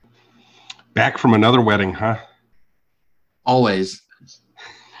Back from another wedding, huh? Always.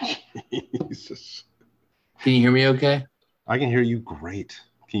 Jesus. Can you hear me okay? I can hear you great.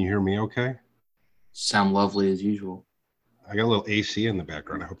 Can you hear me okay? Sound lovely as usual. I got a little AC in the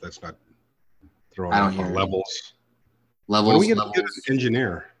background. I hope that's not throwing I don't off hear our it. levels. Levels, When are we going to levels. get an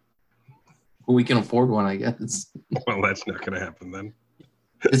engineer? Well, we can afford one, I guess. Well, that's not going to happen then.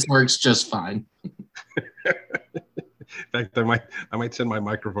 This works just fine. In fact, I might send my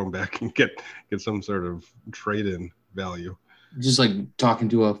microphone back and get some sort of trade-in value. Just like talking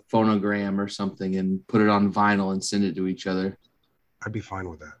to a phonogram or something and put it on vinyl and send it to each other. I'd be fine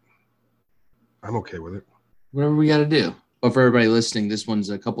with that. I'm okay with it. Whatever we got to do. But for everybody listening, this one's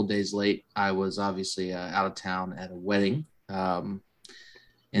a couple days late. I was obviously out of town at a wedding.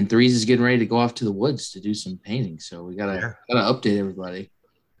 And Threes is getting ready to go off to the woods to do some painting. So we gotta update everybody.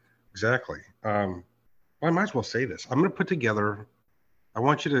 Exactly. Well, I might as well say this. I'm going to put together. I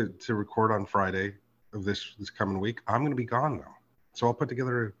want you to record on Friday of this coming week. I'm going to be gone though, so I'll put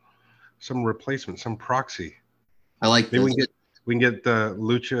together some replacement, some proxy. I like Maybe this. we can get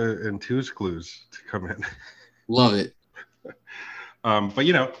Lucha and Two's Clues to come in. Love it. But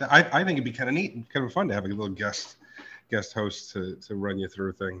you know, I think it'd be kind of neat and kind of fun to have a little guest host to run you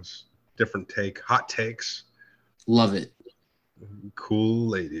through things, different hot takes. Love it. Cool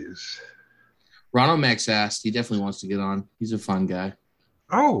ladies. Ronald Max asked. He definitely wants to get on. He's a fun guy.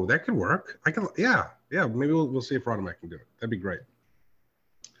 Oh, that could work. Yeah. Maybe we'll see if Ronald Mac can do it. That'd be great.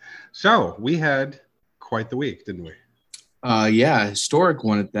 So we had quite the week, didn't we? Yeah, historic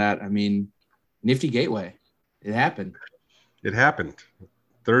one at that. I mean, Nifty Gateway. It happened. It happened.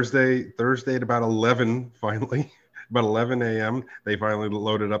 Thursday at about 11, finally. About 11 a.m., they finally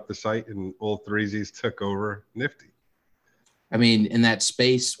loaded up the site and Thr33zi3s took over Nifty. I mean, and that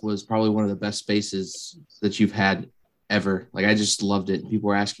space was probably one of the best spaces that you've had ever. Like, I just loved it. People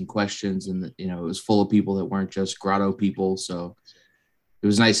were asking questions and, it was full of people that weren't just grotto people. So it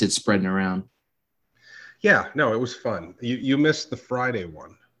was nice it's spreading around. Yeah, no, it was fun. You missed the Friday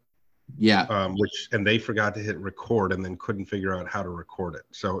one. Yeah. And they forgot to hit record and then couldn't figure out how to record it.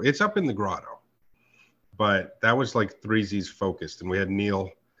 So it's up in the grotto. But that was like Threezy's focused. And we had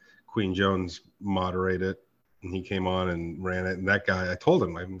Neil Queen Jones moderate it. And he came on and ran it. And that guy, I told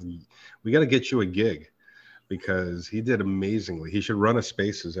him, we got to get you a gig because he did amazingly. He should run a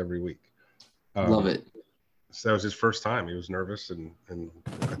Spaces every week. Love it. So that was his first time. He was nervous and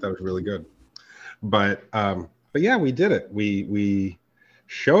I thought it was really good. But yeah, we did it. We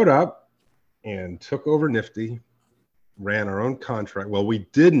showed up and took over Nifty, ran our own contract. Well, we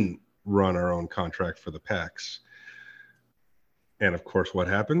didn't run our own contract for the packs. And of course, what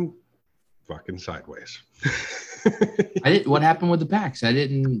happened? Fucking sideways. What happened with the packs?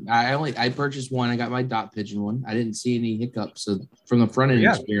 I purchased one. I got my dot pigeon one. I didn't see any hiccups from the front end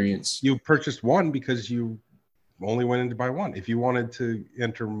experience. You purchased one because you only went in to buy one. If you wanted to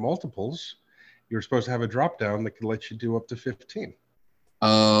enter multiples, you were supposed to have a drop down that could let you do up to 15.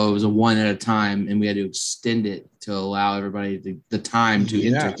 Oh, it was a one at a time, and we had to extend it to allow everybody the time to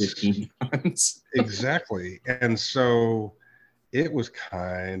enter 15 times. Exactly. And so it was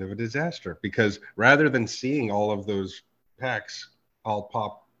kind of a disaster because rather than seeing all of those packs all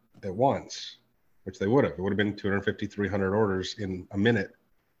pop at once, which they would have, it would have been 250, 300 orders in a minute,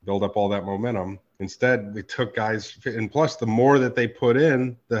 build up all that momentum. Instead, we took guys, and plus the more that they put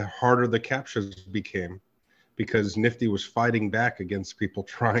in, the harder the captures became because Nifty was fighting back against people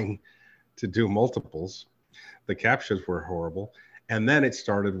trying to do multiples. The captures were horrible. And then it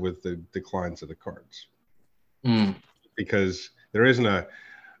started with the declines of the cards. Because there isn't a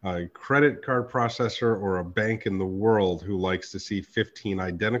credit card processor or a bank in the world who likes to see 15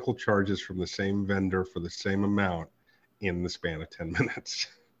 identical charges from the same vendor for the same amount in the span of 10 minutes.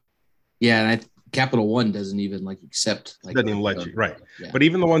 Yeah, and Capital One doesn't even accept. Doesn't even let you, right? Yeah. But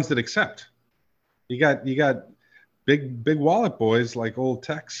even the ones that accept, you got big wallet boys like old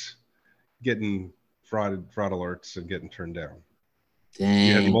Tex getting fraud alerts and getting turned down. Dang.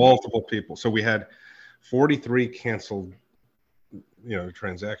 You had multiple people, so we had 43 canceled,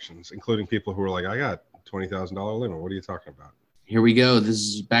 transactions, including people who were like, "I got $20,000 limit. What are you talking about?" Here we go. This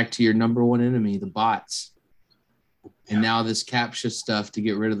is back to your number one enemy, the bots. And now this CAPTCHA stuff to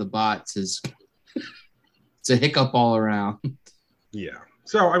get rid of the bots it's a hiccup all around. Yeah.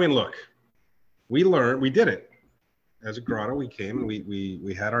 So, I mean, look, we did it. As a grotto, we came and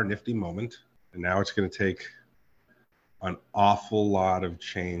we had our Nifty moment. And now it's going to take an awful lot of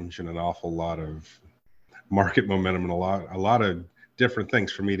change and an awful lot of market momentum and a lot of different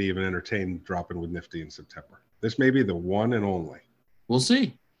things for me to even entertain dropping with Nifty in September. This may be the one and only. We'll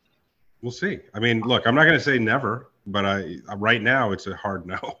see. I mean, look, I'm not going to say never, but right now it's a hard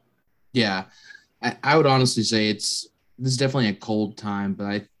no. Yeah, I would honestly say this is definitely a cold time,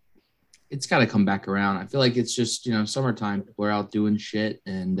 but it's got to come back around. I feel like it's just, summertime. People are out doing shit,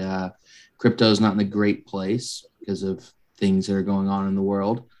 and crypto's not in a great place because of things that are going on in the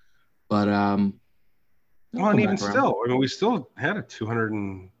world. But it'll Well, and come even back around. still, I mean, we still had a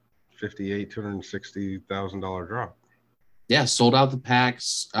 $260,000 drop. Yeah, sold out the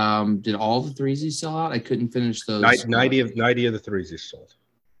packs. Did all the threesies sell out? I couldn't finish those. 90 of the threes is sold.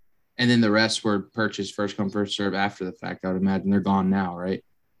 And then the rest were purchased first come, first serve after the fact. I would imagine they're gone now, right?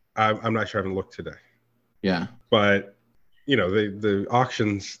 I'm not sure. I haven't looked today. Yeah. But, the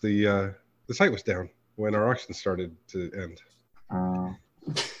auctions, the site was down when our auction started to end. 1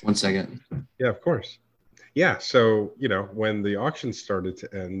 second. Yeah, of course. Yeah. So, when the auction started to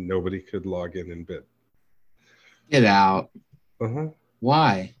end, nobody could log in and bid. Get out. Uh-huh.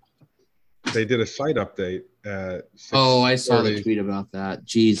 Why? They did a site update at 6:30. Oh, I saw the tweet about that.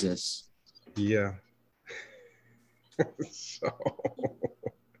 Jesus. Yeah. So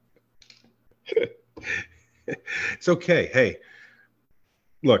it's okay. Hey,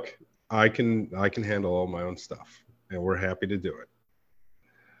 look, I can handle all my own stuff, and we're happy to do it.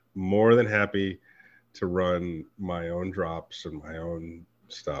 More than happy to run my own drops and my own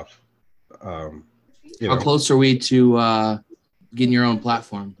stuff. How close are we to getting your own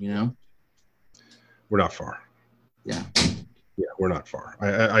platform? We're not far. Yeah, we're not far.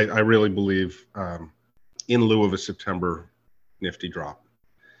 I really believe, in lieu of a September Nifty drop,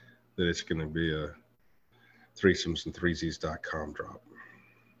 that it's going to be a Thr33zi3s.com drop.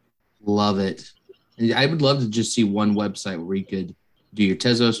 Love it. I would love to just see one website where you could do your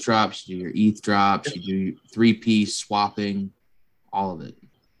Tezos drops, you do your ETH drops, you do your 3-piece swapping, all of it.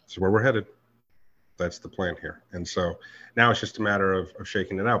 That's where we're headed. That's the plan here. And so now it's just a matter of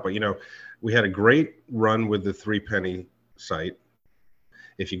shaking it out. But, we had a great run with the 3-penny site.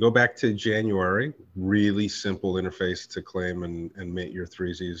 If you go back to January, really simple interface to claim and mint your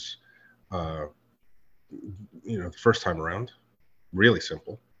 3Zs, the first time around. Really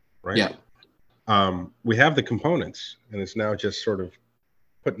simple, right? Yeah. We have the components, and it's now just sort of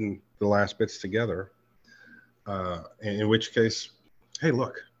putting the last bits together. In which case, hey,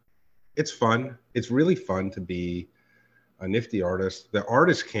 look, it's fun. It's really fun to be a Nifty artist. The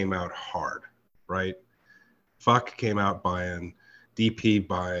artist came out hard, right? Fuck came out buying, DP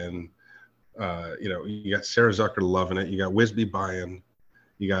buying, you got Sarah Zucker loving it. You got Wisby buying.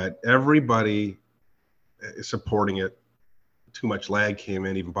 You got everybody supporting it. Too Much Lag came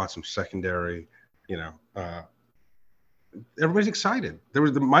in, even bought some secondary, everybody's excited. There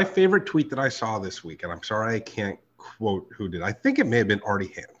was my favorite tweet that I saw this week, and I'm sorry I can't quote who did. I think it may have been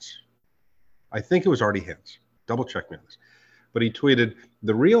Artie Hands. I think it was Artie Hands. Double check me on this. But he tweeted,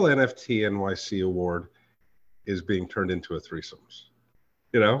 the real NFT NYC award is being turned into a threesomes.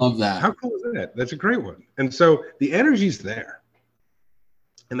 Love that. How cool is that? That's a great one. And so the energy's there.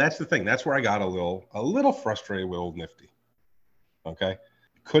 And that's the thing. That's where I got a little frustrated with Old Nifty. Okay.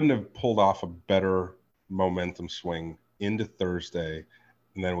 Couldn't have pulled off a better momentum swing into Thursday.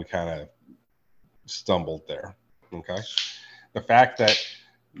 And then we kind of stumbled there. Okay. The fact that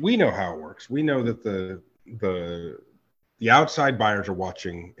we know how it works. We know that the outside buyers are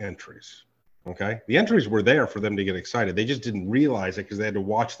watching entries. Okay. The entries were there for them to get excited. They just didn't realize it because they had to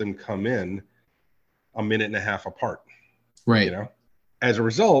watch them come in a minute and a half apart. Right. As a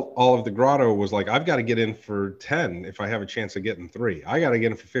result, all of the grotto was like, I've got to get in for 10 if I have a chance of getting 3. I got to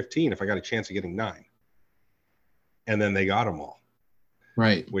get in for 15 if I got a chance of getting 9. And then they got them all.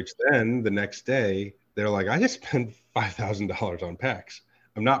 Right. Which then the next day, they're like, I just spent $5,000 on packs.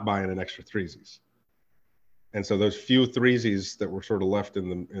 I'm not buying an extra 3Zs. And so those few 3Zs that were sort of left in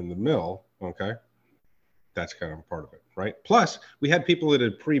the mill, okay, that's kind of a part of it, right? Plus, we had people that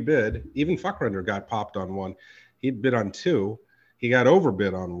had pre-bid. Even Fuckrunner got popped on one. He'd bid on 2. He got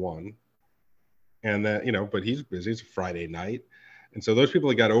overbid on 1. And then, but he's busy. It's a Friday night. And so those people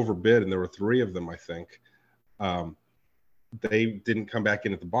that got overbid, and there were 3 of them, I think, they didn't come back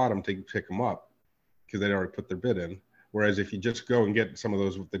in at the bottom to pick them up because they'd already put their bid in. Whereas if you just go and get some of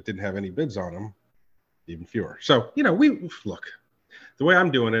those that didn't have any bids on them, even fewer. So, we look, the way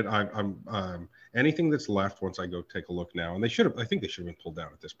I'm doing it, I'm anything that's left once I go take a look now, and I think they should have been pulled down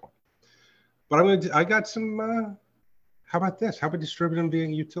at this point. But I got some, how about this? How about distributing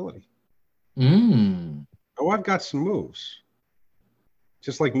being a utility? Oh, I've got some moves.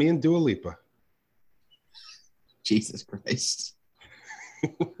 Just like me and Dua Lipa. Jesus Christ.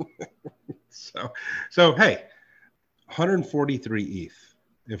 So hey, 143 ETH,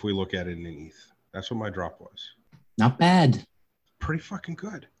 if we look at it in ETH. That's what my drop was. Not bad. Pretty fucking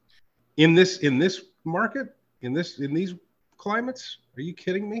good. In this market, in these climates, are you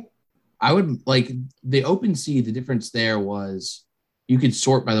kidding me? I would like the OpenSea. The difference there was you could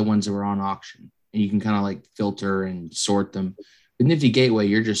sort by the ones that were on auction, and you can kind of like filter and sort them. With Nifty Gateway,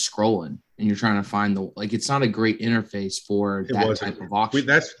 you're just scrolling and you're trying to find the like. It's not a great interface for that type of auction.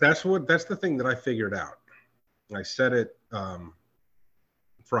 That's the thing that I figured out. I said it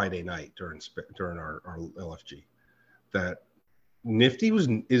Friday night during our LFG that Nifty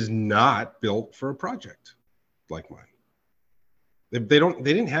is not built for a project like mine. They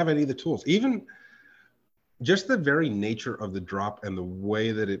didn't have any of the tools. Even just the very nature of the drop and the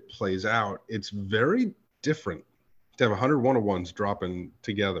way that it plays out, it's very different to have 100 one-of-ones dropping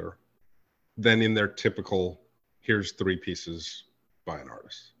together than in their typical, here's 3 pieces by an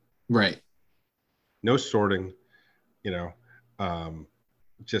artist. Right. No sorting,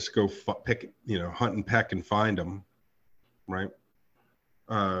 just go pick, hunt and peck and find them. Right.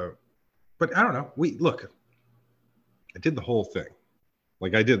 But I don't know. I did the whole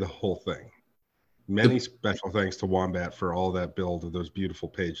thing. Many special thanks to Wombat for all that build of those beautiful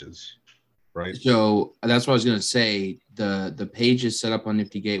pages. Right. So that's what I was going to say. The page is set up on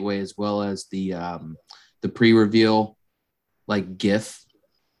Nifty Gateway as well as the pre-reveal like GIF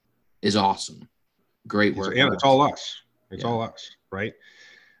is awesome. Great work. And it's all us. It's all us. Right.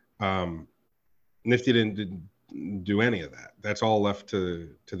 Nifty didn't do any of that. That's all left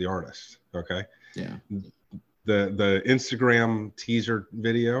to the artist. Okay. Yeah. The Instagram teaser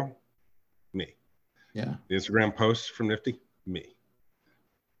video, me. Yeah. The Instagram posts from Nifty, me.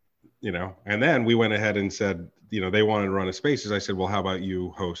 And then we went ahead and said, they wanted to run a Spaces. I said, well, how about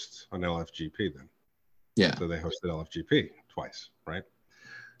you host an LFGP then? Yeah. So they hosted LFGP twice, right?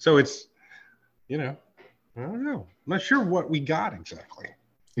 So it's, I don't know. I'm not sure what we got exactly.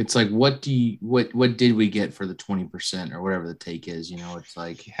 It's like, what did we get for the 20% or whatever the take is? It's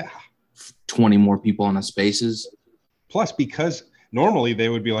like 20 more people on a Spaces. Plus, because normally they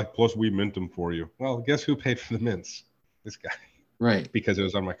would be like, plus we mint them for you. Well, guess who paid for the mints? This guy. Right. Because it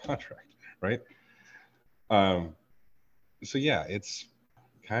was on my contract. Right. So yeah, it's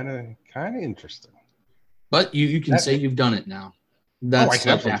kind of interesting. But you can say you've done it now. I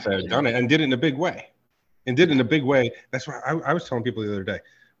can definitely say I've done it and did it in a big way. That's why I was telling people the other day.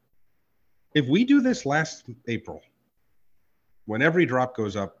 If we do this last April, when every drop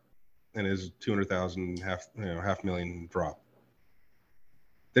goes up and is 200,000, half million drop,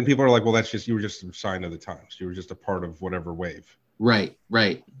 then people are like, well, you were just a sign of the times. You were just a part of whatever wave. Right.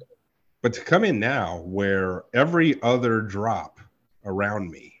 But to come in now where every other drop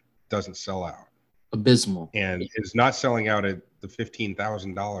around me doesn't sell out. Abysmal. And is not selling out at the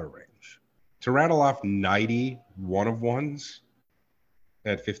 $15,000 range. To rattle off 90 one-of-ones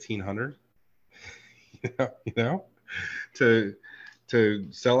at 1,500, to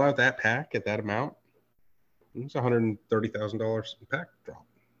sell out that pack at that amount, it's $130,000 pack drop,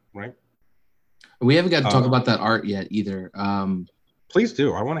 right? We haven't got to talk about that art yet either. Please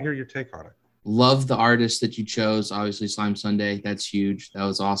do. I want to hear your take on it. Love the artist that you chose. Obviously, Slime Sunday. That's huge. That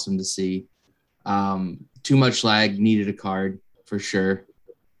was awesome to see. Too Much Lag needed a card for sure.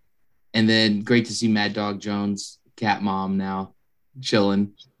 And then great to see Mad Dog Jones, Cat Mom now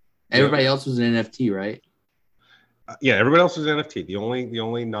chilling. Everybody else was an NFT, right? Yeah, everybody else was NFT. The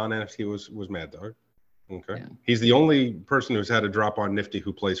only non-NFT was Mad Dog. Okay. Yeah. He's the only person who's had a drop on Nifty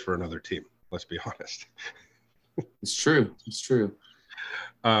who plays for another team. Let's be honest. It's true.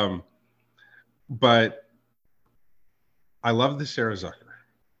 But I love the Sarah Zucker.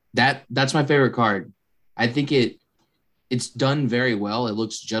 That's my favorite card. I think it's done very well. It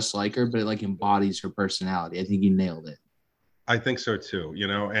looks just like her, but it like embodies her personality. I think you nailed it. I think so too.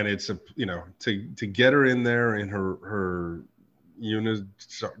 And it's to get her in there in her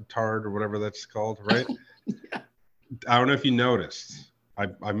unitard or whatever that's called, right? Yeah. I don't know if you noticed.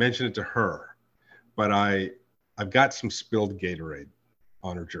 I mentioned it to her, but I've got some spilled Gatorade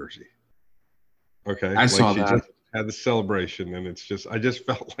on her jersey. Okay. I saw that. Just had the celebration, and I just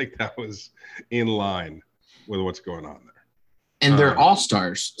felt like that was in line with what's going on there. And they're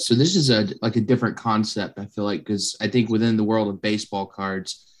all-stars. So this is a different concept, I feel like, because I think within the world of baseball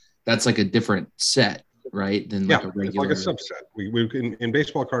cards, that's like a different set, right? Than like a regular. It's like a subset. We in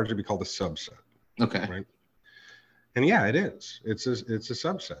baseball cards, it'd be called a subset. Okay. Right. And yeah, it is. It's a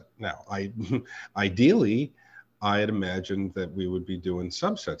subset. Now, ideally, I had imagined that we would be doing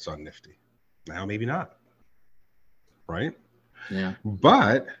subsets on Nifty. Now, maybe not. Right? Yeah.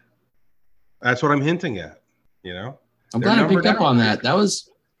 But that's what I'm hinting at, I'm glad I picked up on that. That was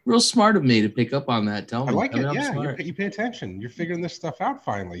real smart of me to pick up on that. Tell me. I like it. Yeah, you pay attention. You're figuring this stuff out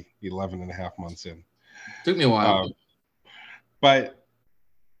finally, 11 and a half months in. Took me a while. But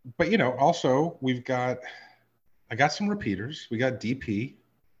also I got some repeaters. We got DP,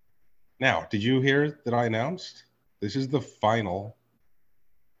 Now, did you hear that I announced this is the final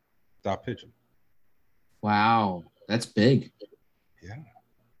dot pigeon? Wow, that's big. Yeah.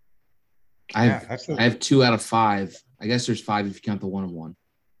 I have 2 out of 5. I guess there's 5 if you count the 1-of-1.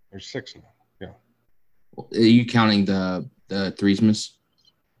 There's 6 now. Yeah. Are you counting the Th33zi3s?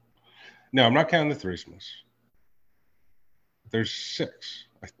 No, I'm not counting the Th33zi3s. There's 6,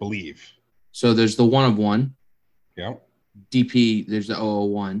 I believe. So there's the 1-of-1. Yeah. DP, there's the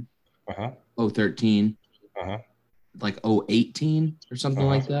 001. 013. Like 018 or something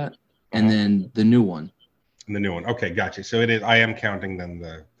like that. And then the new one. And the new one. Okay, gotcha. So it is. I am counting then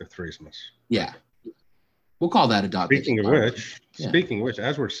the Th33zi3s. Yeah. We'll call that a dot pigeon. Speaking of which,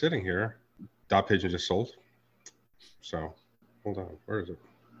 as we're sitting here, dot pigeon just sold. So hold on. Where is it?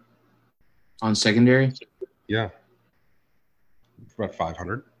 On secondary? Yeah. About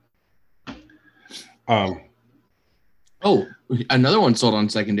 500. Oh, another one sold on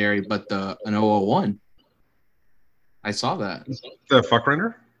secondary, but an 001. I saw that. The fuck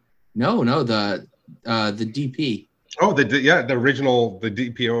render? No, the DP. Oh, the original, the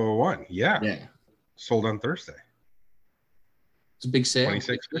DP001. Yeah. Sold on Thursday. It's a big sale.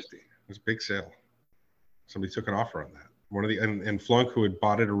 $26.50. It was a big sale. Somebody took an offer on that. One of the and Flunk, who had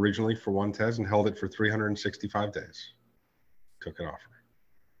bought it originally for 110 and held it for 365 days, took an offer.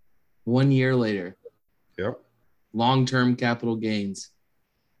 1 year later. Yep. Long-term capital gains.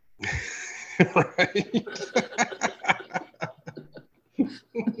 Right.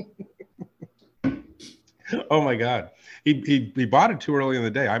 Oh my God. He bought it too early in the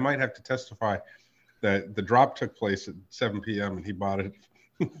day. I might have to testify that the drop took place at 7 p.m. and he bought it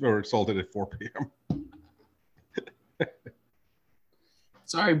or sold it at 4 p.m.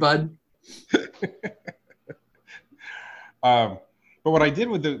 Sorry, bud. But what I did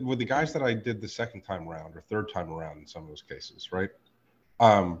with the guys that I did the second time around or third time around in some of those cases, right?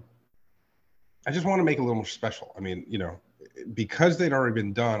 I just want to make it a little more special. I mean, because they'd already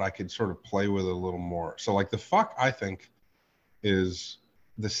been done, I could sort of play with it a little more. So like the fuck, I think, is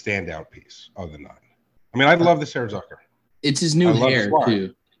the standout piece of the 9. I mean, I love the Sarah Zucker. It's his new hair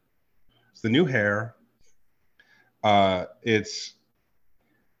too. It's the new hair. It's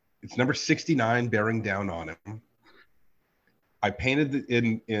number 69 bearing down on him. I painted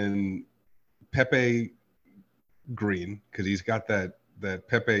it in Pepe green because he's got that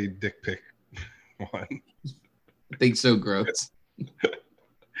Pepe dick pic one. I think so gross.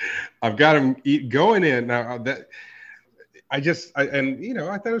 I've got him going in now. That I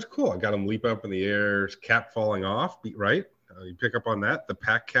thought it was cool. I got him leap up in the air, his cap falling off. Right, you pick up on that. The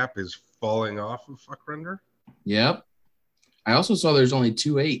pack cap is falling off of fuck render. Yep. I also saw there's only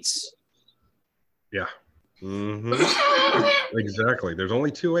 2 8s. Yeah. Exactly. There's only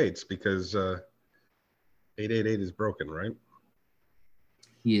 2 8s because 888 is broken, right?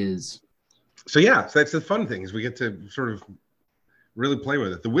 He is. So yeah, so that's the fun thing is we get to sort of really play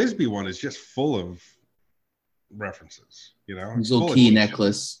with it. The Wisby one is just full of references, His little key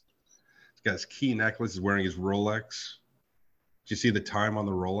necklace. He's got his key necklace. He's wearing his Rolex. Did you see the time on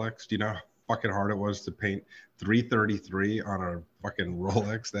the Rolex? Do you know how fucking hard it was to paint 333 on a fucking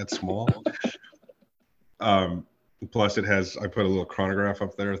Rolex that small? Plus it has, I put a little chronograph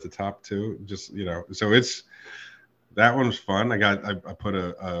up there at the top too, just, so that one was fun. I put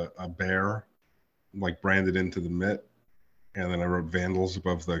a bear like branded into the mitt, and then I wrote Vandals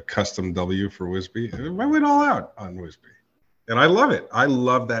above the custom W for Wisby. I went all out on Wisby, and I love it. I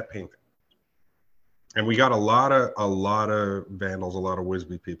love that painting. And we got a lot of Vandals, a lot of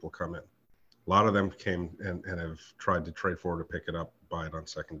Wisby people come in. A lot of them came and have tried to trade forward to pick it up, buy it on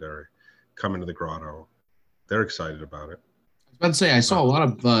secondary, come into the grotto. They're excited about it. I was about to say, I saw a lot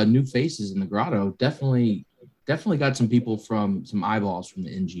of new faces in the grotto. Definitely got some people from some eyeballs from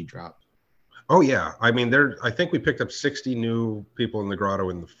the NG drop. Oh yeah, I mean, I think we picked up 60 new people in the grotto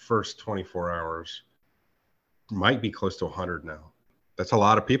in the first 24 hours. Might be close to 100 now. That's a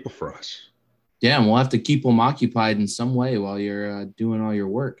lot of people for us. Yeah, and we'll have to keep them occupied in some way while you're doing all your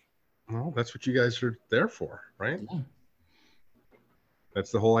work. Well, that's what you guys are there for, right? Yeah. That's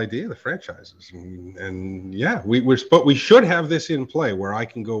the whole idea of the franchises, and yeah, we should have this in play where I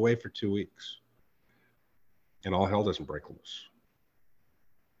can go away for 2 weeks, and all hell doesn't break loose.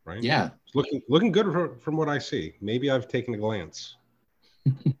 Right? Yeah, it's looking good from what I see. Maybe I've taken a glance.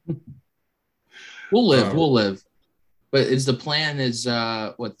 We'll live. But the plan is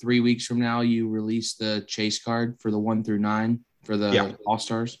 3 weeks from now you release the chase card for the 1 through 9 for the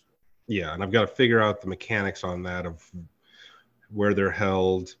All-Stars? Yeah, and I've got to figure out the mechanics on that of where they're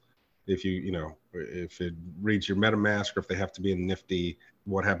held, if if it reads your MetaMask or if they have to be in Nifty.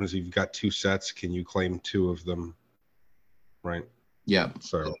 What happens if you've got 2 sets? Can you claim 2 of them? Right. Yeah.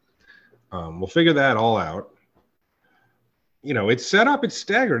 So We'll figure that all out. You know, it's set up, it's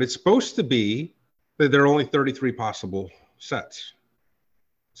staggered. It's supposed to be that there are only 33 possible sets.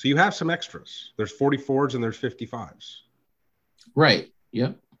 So you have some extras. There's 44s and there's 55s. Right.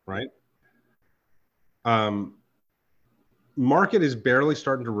 Yep. Right. Market is barely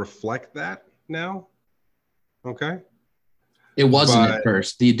starting to reflect that now. Okay. It wasn't at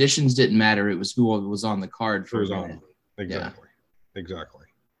first. The additions didn't matter. It was who was on the card for who's on. Exactly. Yeah. Exactly.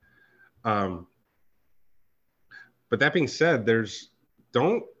 But that being said,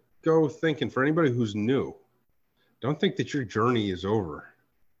 don't go thinking, for anybody who's new, don't think that your journey is over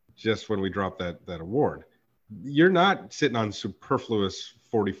just when we drop that award. You're not sitting on superfluous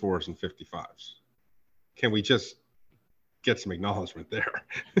 44s and 55s. Can we just get some acknowledgement there?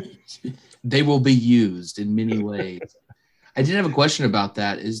 They will be used in many ways. I did have a question about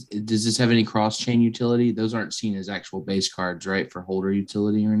that. Does this have any cross-chain utility? Those aren't seen as actual base cards, right, for holder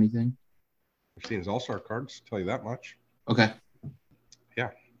utility or anything? I've seen as All-Star cards, tell you that much. Okay. Yeah.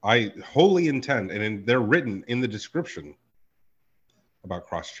 I wholly intend, and they're written in the description about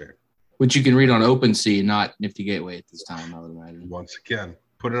cross-chain. Which you can read on OpenSea, not Nifty Gateway at this time, I would imagine. Once again,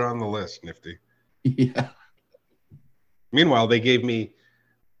 put it on the list, Nifty. Yeah. Meanwhile, they gave me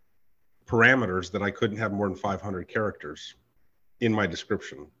parameters that I couldn't have more than 500 characters in my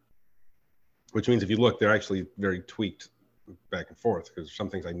description, which means if you look, they're actually very tweaked back and forth because some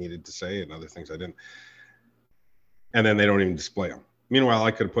things I needed to say and other things I didn't. And then they don't even display them. Meanwhile,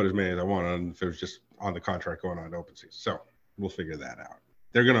 I could have put as many as I wanted if it was just on the contract going on OpenSea. So we'll figure that out.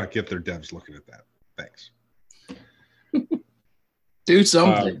 They're going to get their devs looking at that. Thanks. Do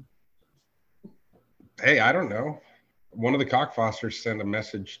something. Hey, I don't know. One of the Cockfosters sent a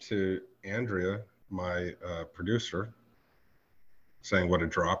message to Andrea, my producer, saying what a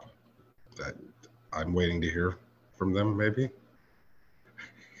drop. That I'm waiting to hear from them, maybe.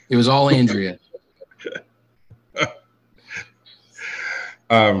 It was all Andrea.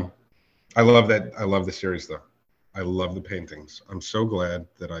 I love that. I love the series, though. I love the paintings. I'm so glad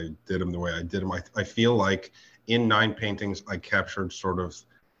that I did them the way I did them. I feel like in 9 paintings, I captured sort of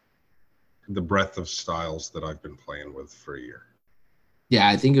the breadth of styles that I've been playing with for a year. Yeah,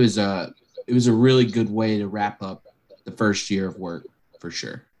 I think it was a really good way to wrap up the first year of work for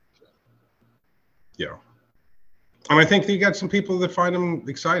sure. Yeah. And I think that you got some people that find them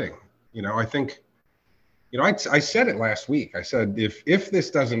exciting. You know, I think, you know, I said it last week. I said, if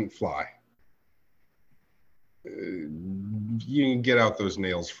this doesn't fly, you can get out those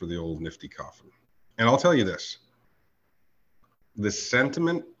nails for the old Nifty coffin. And I'll tell you this, the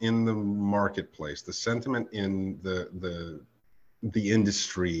sentiment in the marketplace, the sentiment in the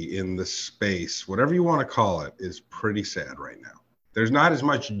industry, in the space, whatever you want to call it, is pretty sad right now. There's not as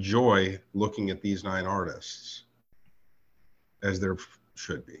much joy looking at these 9 artists as there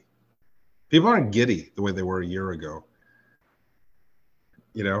should be. People aren't giddy the way they were a year ago,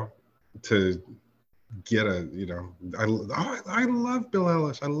 you know, to get a, you know, I love Bill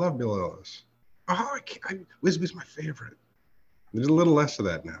Ellis. I love Bill Ellis. Oh, Wisby's my favorite. There's a little less of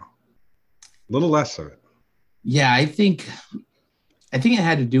that now. A little less of it. Yeah, I think it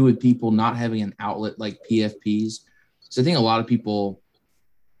had to do with people not having an outlet like PFPs. So I think a lot of people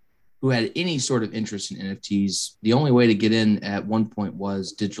who had any sort of interest in NFTs, the only way to get in at one point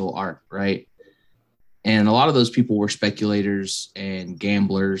was digital art, right? And a lot of those people were speculators and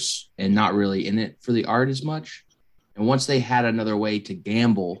gamblers and not really in it for the art as much. And once they had another way to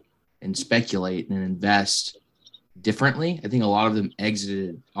gamble and speculate and invest differently, I think a lot of them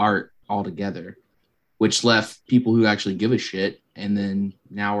exited art altogether, which left people who actually give a shit. And then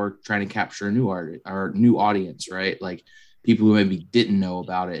now we're trying to capture a new art or new audience, right? Like people who maybe didn't know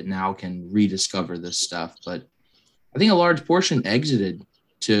about it now can rediscover this stuff. But I think a large portion exited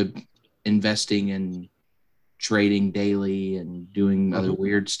to investing in trading daily and doing other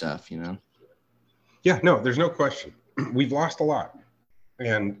weird stuff, you know? Yeah, no, there's no question. We've lost a lot.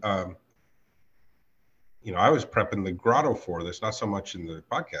 And, you know, I was prepping the grotto for this, not so much in the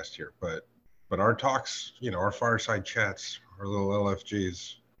podcast here, but our talks, you know, our fireside chats, our little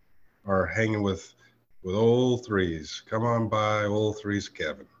LFGs are hanging with old threes. Come on by, old threes,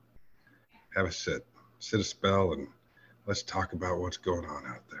 Kevin. Have a sit a spell, and let's talk about what's going on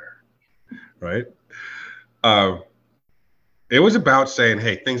out there, right? It was about saying,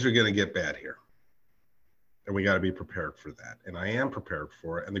 hey, things are going to get bad here, and we got to be prepared for that. And I am prepared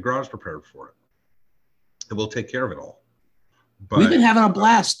for it, and the grotto's prepared for it. And we'll take care of it all. But we've been having a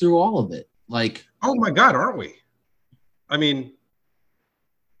blast through all of it. Like, oh my God, aren't we? I mean,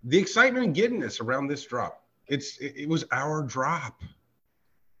 the excitement and giddiness around this drop, it was our drop.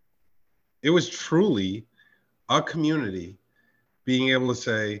 It was truly a community being able to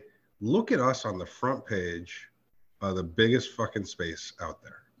say, Look at us on the front page of the biggest fucking space out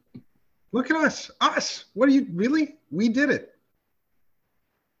there. Look at us. What are you really? We did it.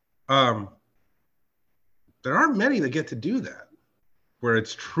 There aren't many that get to do that, where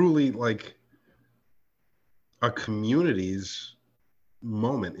it's truly like a community's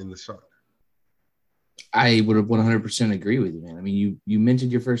moment in the sun. I would have 100% agree with you, man. I mean, you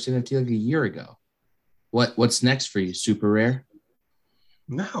minted your first NFT like a year ago. What's next for you? Super rare?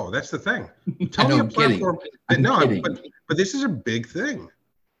 No, that's the thing. Tell me a platform. But this is a big thing.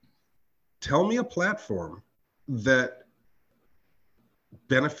 Tell me a platform that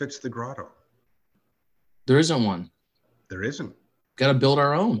benefits the grotto. There isn't one. There isn't. Got to build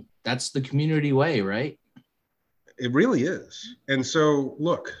our own. That's the community way, right? It really is. And so,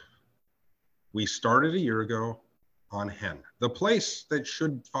 look, we started a year ago on Hen, the place that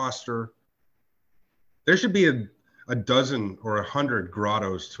should foster. There should be a dozen or 100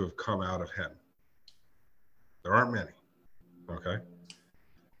 grottos to have come out of Hen. There aren't many. Okay.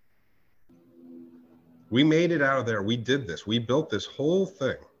 We made it out of there. We did this. We built this whole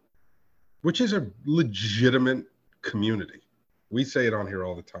thing, which is a legitimate community. We say it on here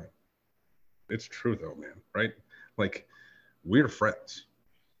all the time. It's true though, man, right? Like, we're friends.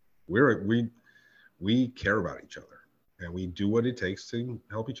 We care about each other and we do what it takes to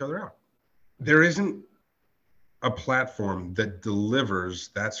help each other out. There isn't a platform that delivers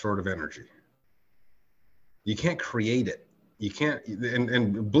that sort of energy. You can't create it. You can't,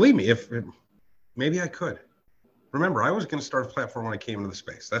 and believe me, if maybe I could. Remember, I was going to start a platform when I came into the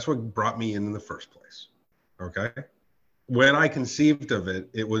space. That's what brought me in the first place. Okay. When I conceived of it,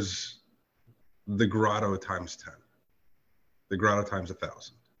 it was the grotto times 10, the grotto times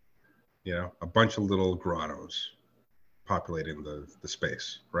 1,000, you know, a bunch of little grottos populating the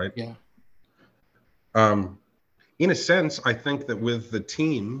space. Right. Yeah. In a sense, I think that with the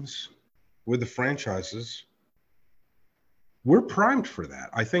teams, with the franchises, we're primed for that.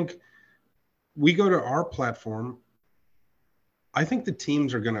 I think we go to our platform. I think the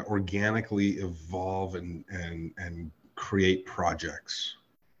teams are going to organically evolve and create projects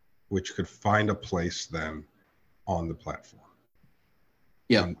which could find a place then on the platform.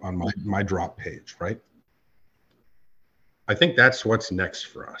 Yeah. On my drop page, right? I think that's what's next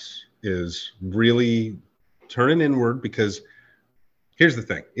for us, is really turning inward, because here's the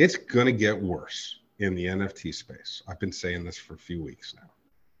thing. It's going to get worse in the NFT space. I've been saying this for a few weeks now.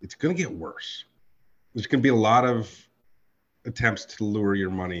 It's going to get worse. There's going to be a lot of attempts to lure your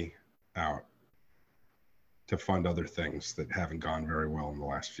money out to fund other things that haven't gone very well in the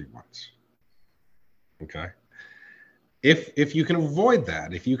last few months. Okay. If you can avoid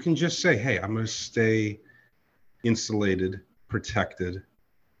that, if you can just say, hey, I'm going to stay insulated, protected,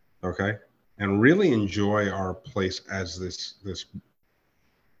 okay, and really enjoy our place as this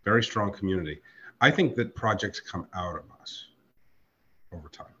very strong community, I think that projects come out of us over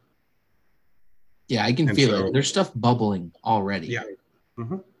time. Yeah, I can feel it. There's stuff bubbling already. Yeah.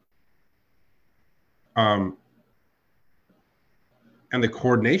 Mm-hmm. And the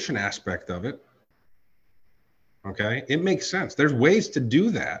coordination aspect of it, okay, it makes sense. There's ways to do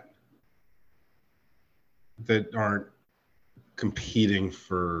that aren't competing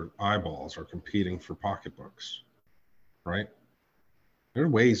for eyeballs or competing for pocketbooks, right? There are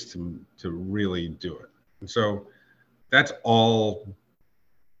ways to really do it. And so that's all.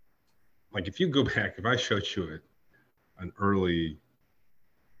 Like, if you go back, if I showed you an early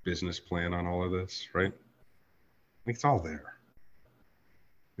business plan on all of this, right? Like, it's all there.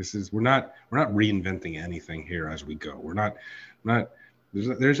 We're not reinventing anything here as we go. There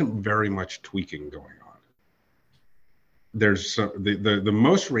isn't very much tweaking going on. There's the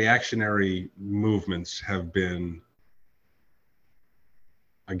most reactionary movements have been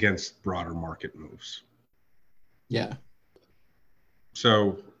against broader market moves. Yeah.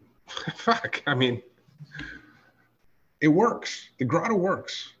 So, fuck, I mean, it works. The grotto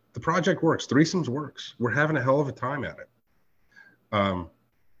works. The project works. Threesomes works. We're having a hell of a time at it.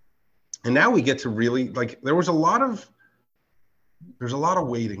 And now we get to really, like, there's a lot of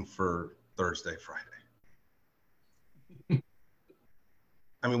waiting for Thursday, Friday.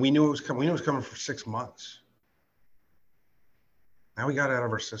 I mean, we knew it was coming. We knew it was coming for 6 months. Now we got it out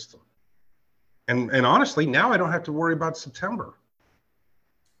of our system. And honestly, now I don't have to worry about September.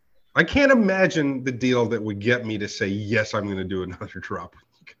 I can't imagine the deal that would get me to say, yes, I'm going to do another drop with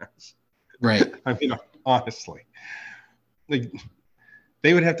you guys. Right. I mean, honestly, like,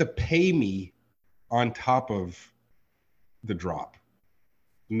 they would have to pay me on top of the drop,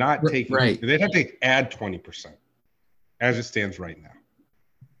 not taking, right. They'd have to add 20% as it stands right now.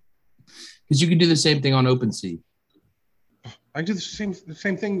 Because you can do the same thing on OpenSea. I do the same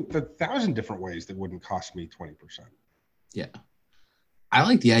thing 1,000 different ways that wouldn't cost me 20%. Yeah. I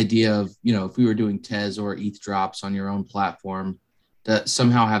like the idea of, if we were doing TES or ETH drops on your own platform, to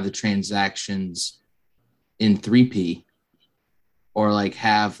somehow have the transactions in 3P, or like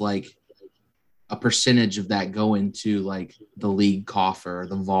have like a percentage of that go into like the league coffer or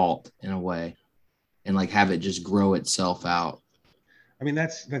the vault in a way, and like have it just grow itself out. I mean,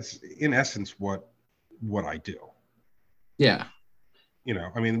 that's in essence what I do. Yeah.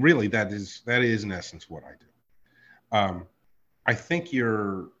 I mean, really, that is in essence what I do. I think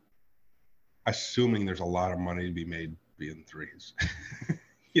you're assuming there's a lot of money to be made being threes.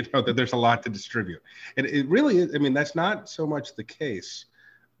 That there's a lot to distribute. And it really is, I mean, that's not so much the case.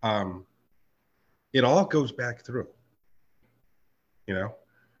 It all goes back through.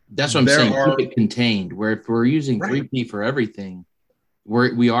 That's what I'm saying. Keep it contained. Where if we're using 3P for everything,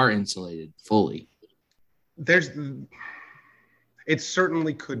 we are insulated fully. It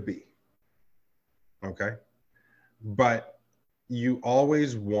certainly could be. Okay. But you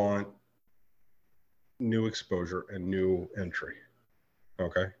always want new exposure and new entry.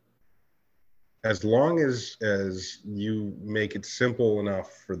 Okay. As long as you make it simple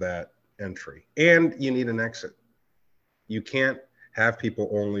enough for that entry, and you need an exit. You can't have people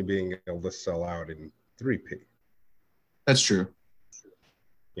only being able to sell out in 3P. That's true.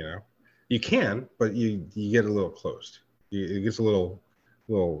 You can, but you get a little closed. It gets a little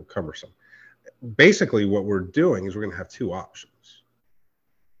cumbersome. Basically, what we're doing is we're going to have two options.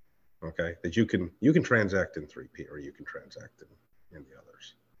 Okay, that you can transact in 3P, or you can transact in the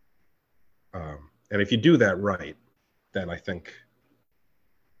others. And if you do that right, then I think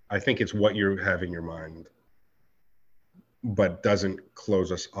it's what you have in your mind, but doesn't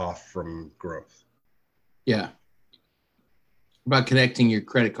close us off from growth. Yeah. About connecting your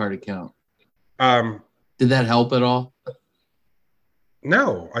credit card account. Did that help at all?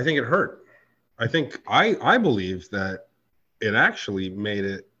 No, I think it hurt. I think I believe that it actually made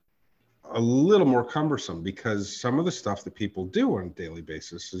it a little more cumbersome, because some of the stuff that people do on a daily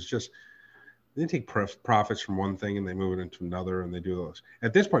basis is just, they take profits from one thing and they move it into another, and they do those.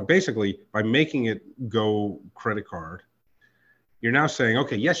 At this point, basically, by making it go credit card, you're now saying,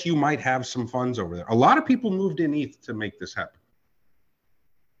 okay, yes, you might have some funds over there. A lot of people moved in ETH to make this happen.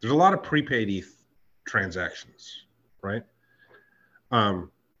 There's a lot of prepaid ETH transactions, right?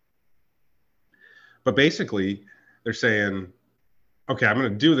 But basically, they're saying, okay, I'm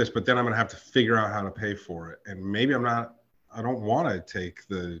going to do this, but then I'm going to have to figure out how to pay for it. And maybe I don't want to take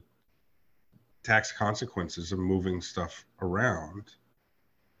the tax consequences of moving stuff around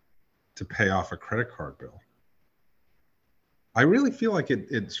to pay off a credit card bill. I really feel like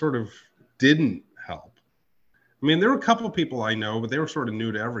it sort of didn't help. I mean, there were a couple of people I know, but they were sort of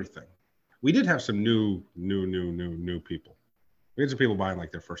new to everything. We did have some new people. We had some people buying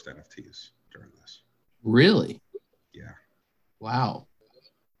like their first NFTs during this. Really? Yeah. Wow.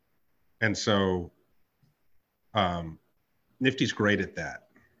 And so Nifty's great at that.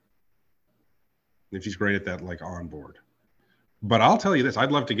 Nifty's great at that, like on board. But I'll tell you this,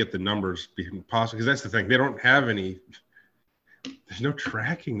 I'd love to get the numbers possible, because that's the thing. They don't have any, there's no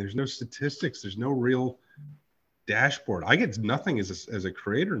tracking, there's no statistics, there's no real dashboard. I get nothing as a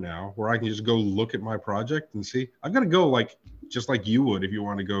creator now, where I can just go look at my project and see. I've got to go just like you would if you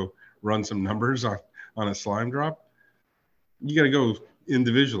want to go run some numbers on a slime drop. You got to go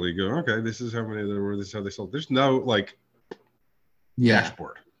individually, go, okay, this is how many there were, this is how they sold. There's no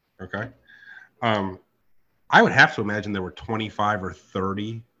dashboard. Okay. I would have to imagine there were 25 or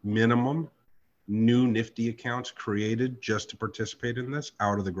 30 minimum new Nifty accounts created just to participate in this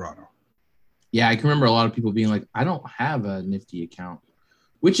out of the grotto. Yeah, I can remember a lot of people being like, I don't have a Nifty account,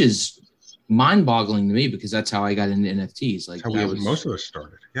 which is mind-boggling to me, because that's how I got into NFTs. Like, that's how most of us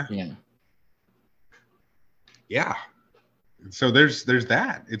started. Yeah. Yeah. Yeah. So there's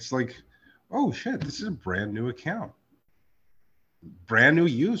that. It's like, oh shit, this is a brand new account. Brand new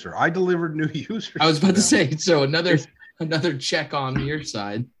user. I delivered new users. I was about to say, so another check on your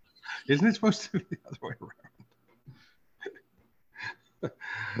side. Isn't it supposed to be the other way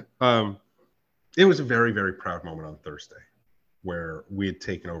around? It was a very, very proud moment on Thursday, where we had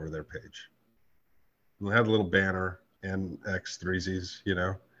taken over their page. We had a little banner and Thr33zi3s,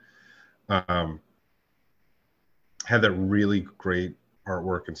 had that really great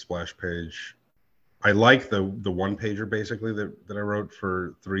artwork and splash page. I like the one pager basically that I wrote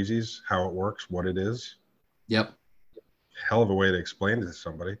for Thr33zi3s, how it works, what it is. Yep. Hell of a way to explain it to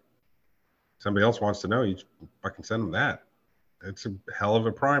somebody. Somebody else wants to know, you fucking send them that. It's a hell of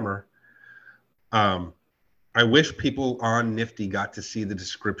a primer. I wish people on Nifty got to see the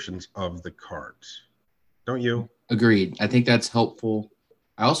descriptions of the cards. Don't you? Agreed. I think that's helpful.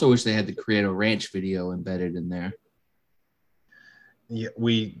 I also wish they had the Create a Ranch video embedded in there. Yeah,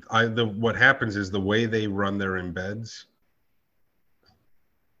 what happens is the way they run their embeds,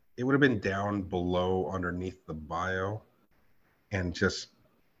 it would have been down below underneath the bio, and just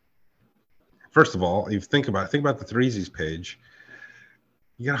first of all, you think about the Thr33zi page.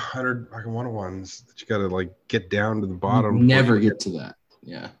 You got 100 like one-on-ones that you got to like get down to the bottom. You never get to that.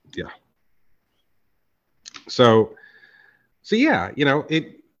 Yeah. Yeah. So yeah, you know,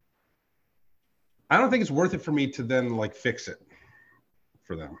 I don't think it's worth it for me to then like fix it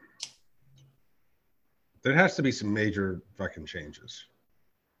for them. There has to be some major fucking changes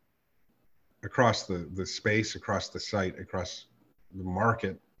across the space, across the site, across the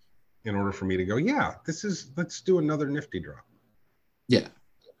market, in order for me to go, yeah, let's do another Nifty drop. Yeah.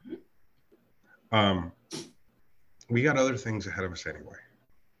 We got other things ahead of us anyway.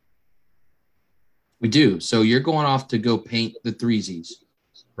 We do. So you're going off to go paint the Thr33zi.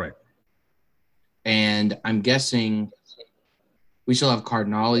 Right. And I'm guessing we still have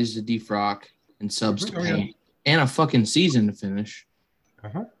Cardinales to defrock and subs to paint and a fucking season to finish.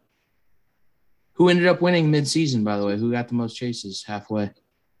 Uh-huh. Who ended up winning mid-season, by the way? Who got the most chases halfway?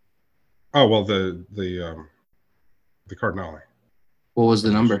 Oh, well, the Cardinale. What was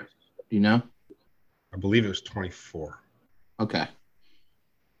the number? Do you know? I believe it was 24. Okay.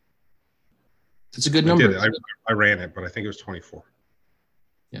 That's a good number. I ran it, but I think it was 24.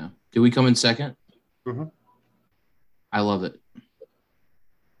 Yeah. Did we come in second? Mm-hmm. I love it.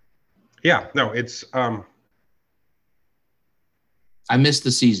 Yeah. No, it's I missed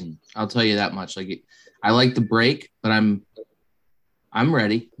the season. I'll tell you that much. Like, I like the break, but I'm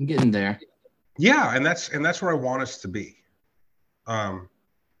ready. I'm getting there. Yeah, and that's where I want us to be. I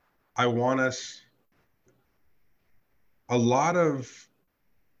want us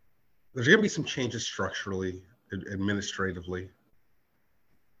there's going to be some changes structurally, administratively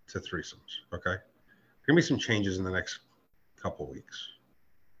to threesomes. Okay. There's going to be some changes in the next couple weeks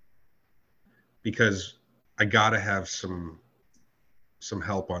because I got to have some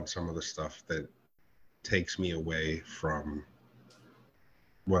help on some of the stuff that takes me away from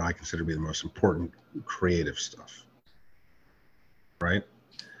what I consider to be the most important creative stuff. Right.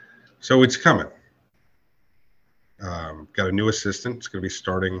 So it's coming. Got a new assistant. It's going to be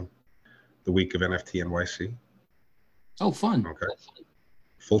starting the week of NFT NYC. Oh, fun. Okay.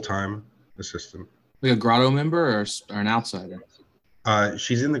 Full-time assistant. Like a Grotto member or an outsider?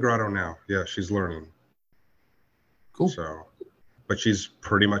 She's in the Grotto now. Yeah, she's learning. Cool. So, but she's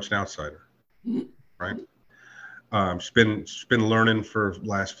pretty much an outsider, right? She's been learning for the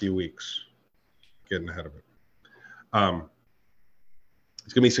last few weeks, getting ahead of it.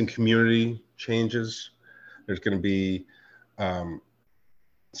 There's going to be some community changes. There's going to be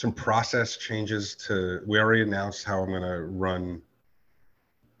some process changes we already announced how I'm going to run,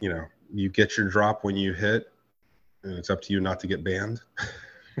 you get your drop when you hit, and it's up to you not to get banned,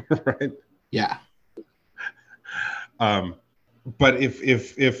 right? Yeah. But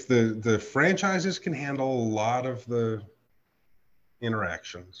if the franchises can handle a lot of the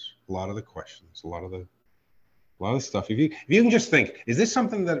interactions, a lot of the questions, a lot of the stuff, if you can just think, is this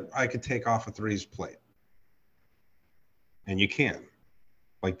something that I could take off of Three's plate? And you can.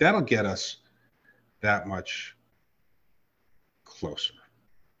 Like, that'll get us that much closer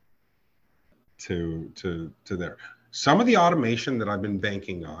to there. Some of the automation that I've been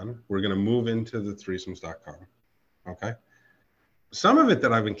banking on, we're going to move into the threesomes.com. Okay. Some of it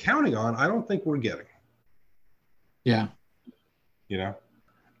that I've been counting on, I don't think we're getting. Yeah.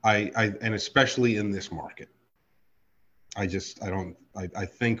 And especially in this market, I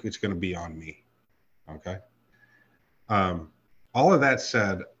think it's going to be on me. Okay. All of that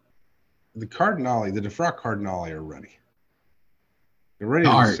said, the Defrock Cardinale are ready. They're ready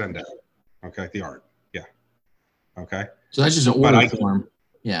to send out. Okay. The art. Yeah. Okay. So that's just an order form.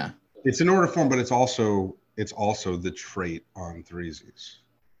 Yeah. It's an order form, but it's also the trait on Thr33zi.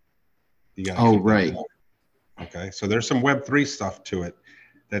 You got right. Okay. So there's some Web3 stuff to it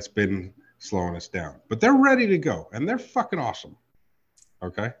that's been slowing us down, but they're ready to go and they're fucking awesome.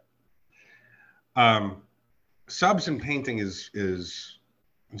 Okay. Subs and painting is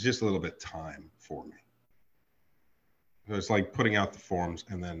just a little bit time for me. So it's like putting out the forms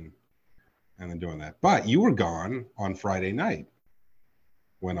and then doing that. But you were gone on Friday night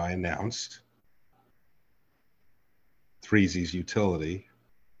when I announced Thr33zi Utility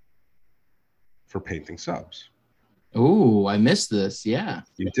for painting subs. Oh, I missed this. Yeah.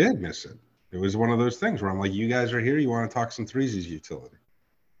 You did miss it. It was one of those things where I'm like, you guys are here. You want to talk some Thr33zi Utility.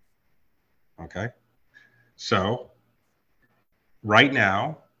 Okay. So right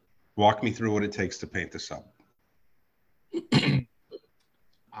now, walk me through what it takes to paint the sub.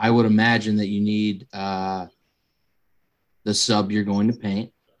 I would imagine that you need the sub you're going to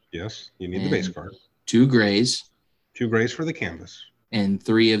paint. Yes, you need the base card. 2 grays. 2 grays for the canvas. And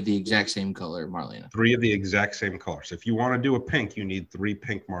 3 of the exact same color Marlena. 3 of the exact same color. So if you want to do a pink, you need 3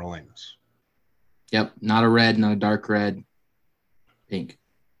 pink Marlenas. Yep, not a red, not a dark red. Pink.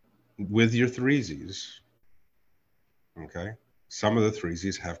 With your 3Zs, okay, some of the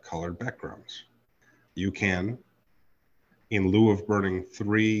 3Zs have colored backgrounds. You can, in lieu of burning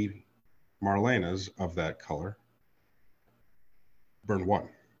 3 Marlenas of that color, burn 1.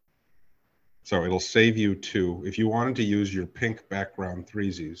 So it'll save you 2. If you wanted to use your pink background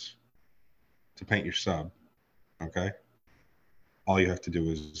 3Zs to paint your sub, okay, all you have to do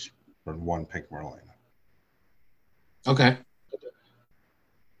is burn 1 pink Marlena. Okay.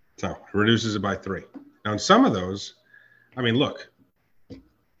 So it reduces it by 3. Now in some of those, I mean, look,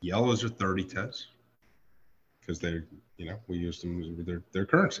 yellows are 30 tes because they're, you know, we use them, they're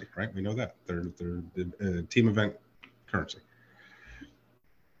currency, right? We know that. They're team event currency.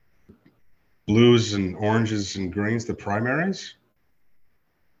 Blues and oranges and greens, the primaries,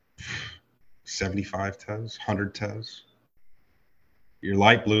 75 tes, 100 tes. Your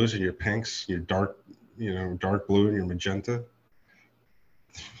light blues and your pinks, your dark, you know, dark blue and your magenta.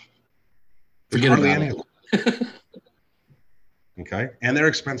 There's hardly any of them. Okay, and they're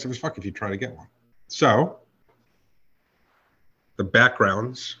expensive as fuck if you try to get one. So the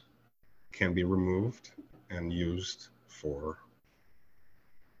backgrounds can be removed and used for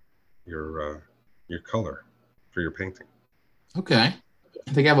your color for your painting. Okay,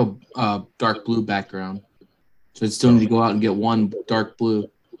 I think I have a dark blue background, so I still need to go out and get 1 dark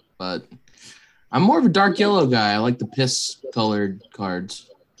blue, but I'm more of a dark yellow guy. I like the piss colored cards.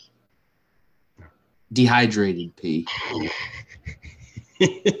 Dehydrated P.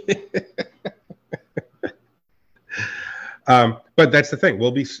 But that's the thing.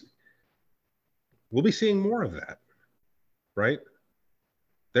 We'll be seeing more of that, right?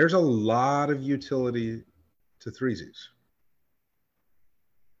 There's a lot of utility to 3Zs. There's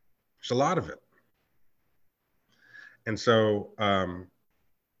a lot of it. And so,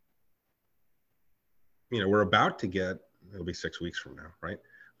 you know, we're about to get, it'll be 6 weeks from now, right?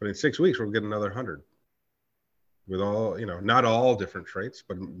 But in 6 weeks, we'll get another 100 with all, you know, not all different traits,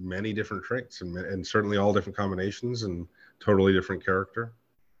 but many different traits and certainly all different combinations and totally different character,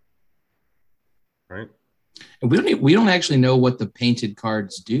 right? And we don't actually know what the painted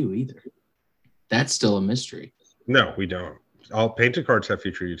cards do either. That's still a mystery. No, we don't. All painted cards have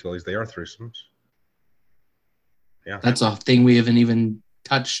future utilities. They are threesomes. Yeah. That's a thing we haven't even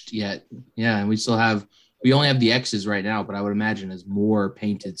touched yet. Yeah, and we only have the X's right now, but I would imagine as more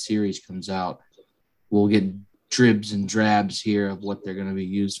painted series comes out, we'll get dribs and drabs here of what they're going to be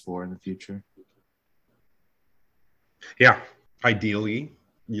used for in the future. Yeah. Ideally,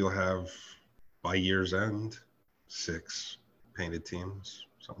 you'll have by year's end 6 painted teams,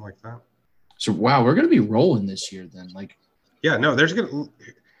 something like that. So wow, we're going to be rolling this year then. Like, yeah, no, there's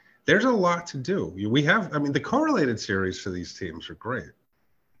a lot to do. We have, I mean, the correlated series for these teams are great.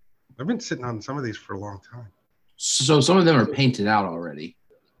 I've been sitting on some of these for a long time. So some of them are painted out already.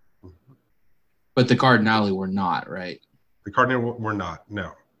 But the Cardinali were not, right? The Cardinali were not,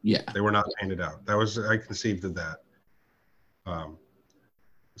 no. Yeah. They were not painted out. That was, I conceived of that.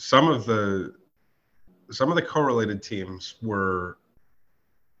 Some of the correlated teams were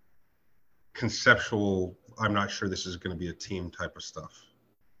conceptual, I'm not sure this is going to be a team type of stuff.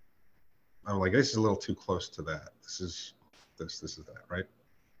 I'm like, this is a little too close to that. This is that, right?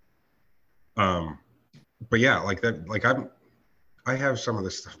 But yeah, like that, like I have some of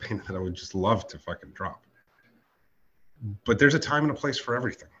this stuff painted that I would just love to fucking drop. But there's a time and a place for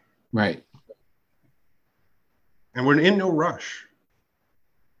everything. Right. And we're in no rush.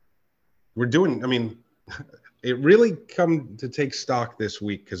 We're doing, I mean, it really come to take stock this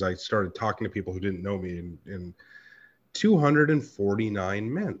week because I started talking to people who didn't know me in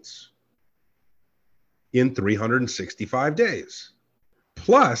 249 mints in 365 days,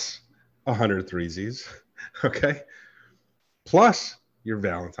 plus 100 3Zs, okay? Plus your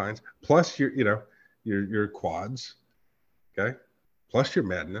Valentine's, plus your, you know, your quads, okay? Plus your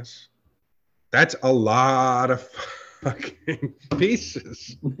madness. That's a lot of fucking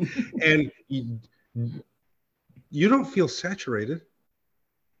pieces. And you don't feel saturated,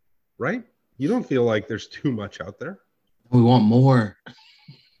 right? You don't feel like there's too much out there. We want more.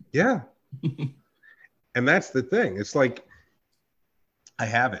 Yeah. And that's the thing. It's like, I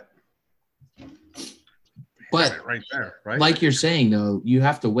have it. But right there, right? Like you're saying, though, you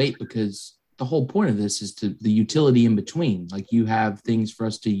have to wait because the whole point of this is the utility in between. Like you have things for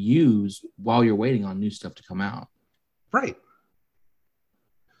us to use while you're waiting on new stuff to come out. Right.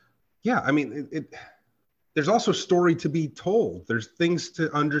 Yeah, I mean, there's also story to be told. There's things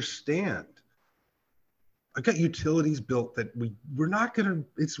to understand. I got utilities built that we're not gonna.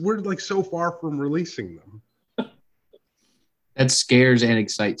 We're like so far from releasing them. That scares and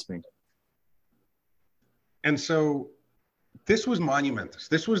excites me. And so, this was monumentous.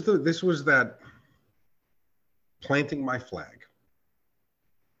 This was that planting my flag.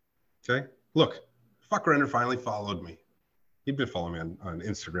 Okay, look, fuck Render finally followed me. He'd been following me on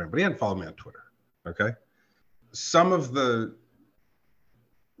Instagram, but he hadn't followed me on Twitter. Okay,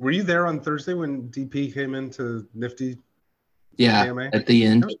 were you there on Thursday when DP came into Nifty? Yeah, AMA? at the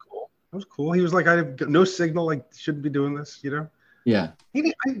end. That was cool. That was cool. He was like, I have no signal. I shouldn't be doing this, you know? Yeah.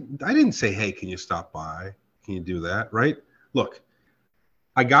 I didn't say, hey, can you stop by? Can you do that? Right? Look,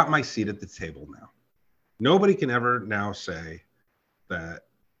 I got my seat at the table now. Nobody can ever now say that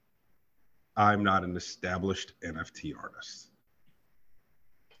I'm not an established NFT artist.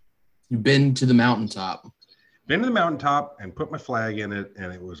 You've been to the mountaintop. Been to the mountaintop and put my flag in it,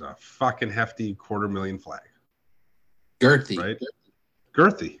 and it was a fucking hefty 250,000 flag. Girthy. Right?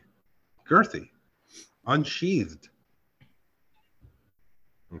 Girthy. Unsheathed.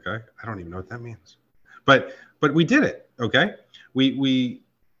 Okay? I don't even know what that means. But we did it, okay? We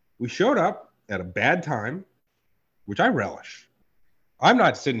showed up at a bad time, which I relish. I'm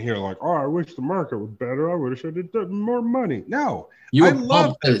not sitting here like, oh, I wish the market was better. I wish I did more money. No. You were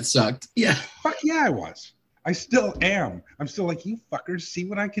pumped that it sucked. Yeah. Fuck yeah, I was. I still am. I'm still like, you fuckers, see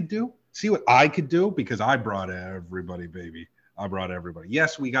what I could do? See what I could do? Because I brought everybody, baby. I brought everybody.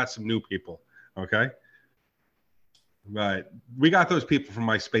 Yes, we got some new people, okay? But we got those people from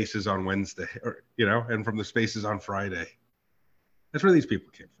my spaces on Wednesday, and from the spaces on Friday. That's where these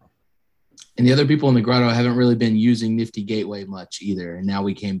people came from. And the other people in the grotto haven't really been using Nifty Gateway much either. And now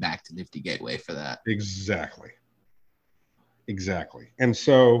we came back to Nifty Gateway for that. Exactly. And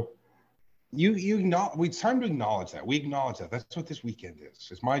so it's time to acknowledge that. We acknowledge that. That's what this weekend is.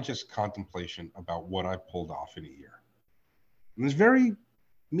 It's my just contemplation about what I've pulled off in a year. And it's very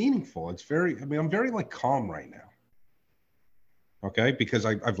meaningful. I'm very like calm right now. Okay? Because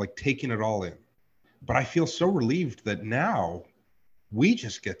I've like taken it all in. But I feel so relieved that now we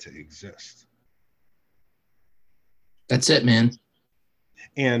just get to exist. That's it, man.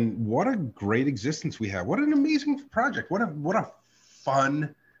 And what a great existence we have. What an amazing project. What a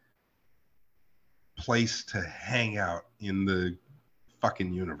fun place to hang out in the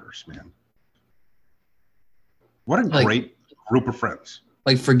fucking universe, man. What a great group of friends.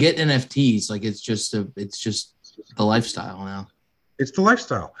 Like, forget NFTs. Like, it's just the lifestyle now. It's the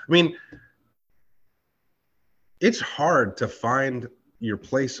lifestyle. I mean, it's hard to find your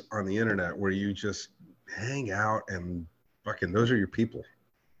place on the internet where you just hang out and fucking those are your people.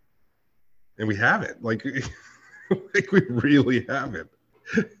 And we have it. Like we really have it.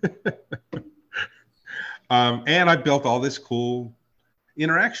 And I built all this cool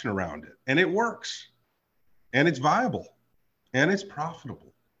interaction around it. And it works. And it's viable. And it's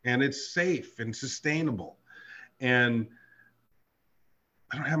profitable. And it's safe and sustainable. And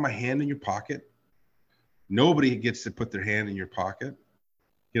I don't have my hand in your pocket. Nobody gets to put their hand in your pocket.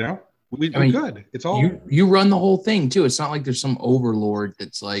 We're good. It's all you run the whole thing too. It's not like there's some overlord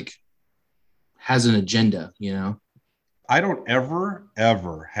that's like has an agenda, I don't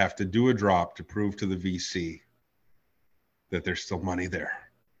ever have to do a drop to prove to the VC that there's still money there.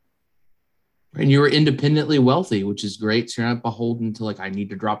 And you were independently wealthy, which is great. So you're not beholden to like, I need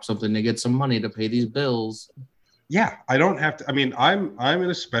to drop something to get some money to pay these bills. Yeah, I don't have to. I mean, I'm in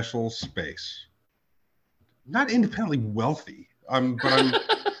a special space. Not independently wealthy. But I'm.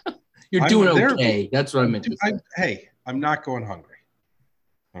 You're doing okay. That's what I meant to say. Hey, I'm not going hungry.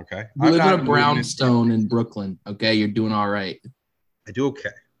 Okay. You live in a brownstone in Brooklyn. Okay, you're doing all right. I do okay.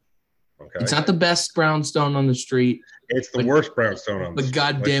 Okay. It's not the best brownstone on the street. It's the worst brownstone on the street. But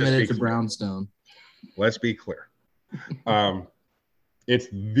God damn it, it's a brownstone. Let's be clear. It's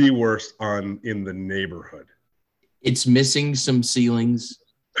the worst in the neighborhood. It's missing some ceilings.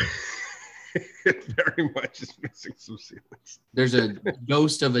 It very much is missing some ceilings. There's a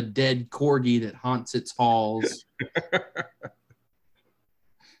ghost of a dead corgi that haunts its halls.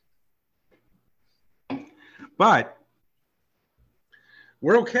 But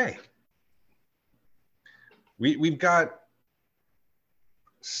we're okay. We've got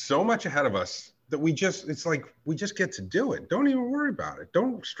so much ahead of us that we just get to do it. Don't even worry about it.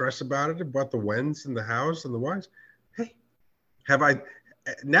 Don't stress about it, about the whens and the hows and the whys. Hey,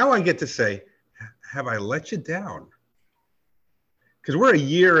 now I get to say, have I let you down? Because we're a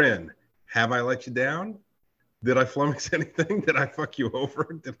year in. Have I let you down? Did I flummox anything? Did I fuck you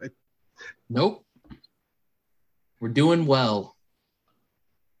over? Nope. We're doing well.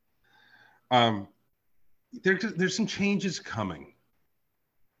 There's some changes coming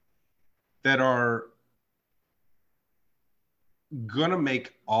that are gonna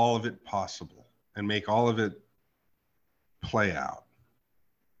make all of it possible and make all of it play out.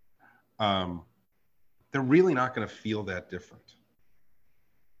 They're really not going to feel that different,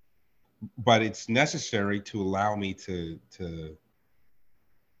 but it's necessary to allow me to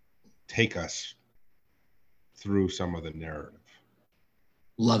take us through some of the narrative.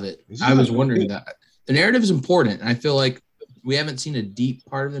 Love it. I was wondering that the narrative is important. And I feel like we haven't seen a deep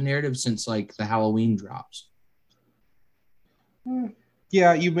part of the narrative since like the Halloween drops.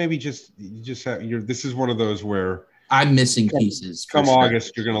 Yeah, you just have this is one of those where I'm missing pieces. Come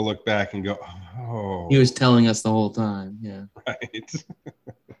August, you're going to look back and go, oh. He was telling us the whole time. Yeah. Right.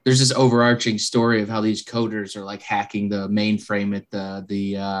 There's this overarching story of how these coders are like hacking the mainframe at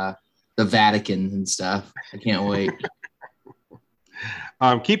the Vatican and stuff. I can't wait.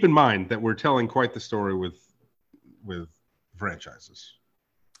 Keep in mind that we're telling quite the story with franchises.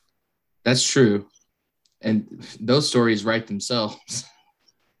 That's true. And those stories write themselves.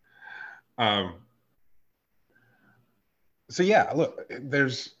 So yeah, look,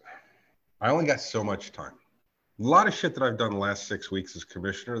 I only got so much time. A lot of shit that I've done the last 6 weeks as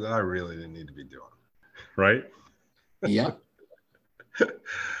commissioner that I really didn't need to be doing. Right? Yeah.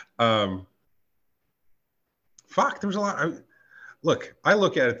 Fuck, there was a lot. I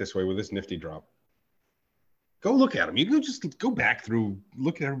look at it this way with this nifty drop. Go look at them. You can just go back through,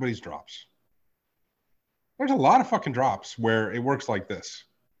 look at everybody's drops. There's a lot of fucking drops where it works like this.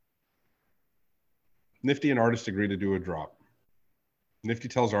 Nifty and artist agree to do a drop. Nifty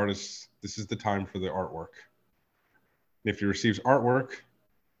tells artists this is the time for the artwork. Nifty receives artwork,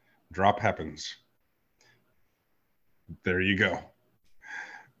 drop happens. There you go.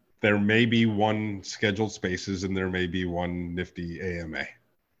 There may be one scheduled spaces and there may be one nifty AMA.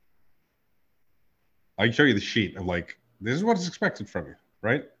 I can show you the sheet of like, this is what is expected from you,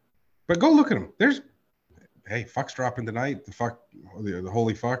 right? But go look at them. Hey, fuck's dropping tonight. The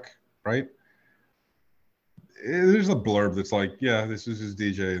holy fuck, right? There's a blurb that's like, yeah, this is his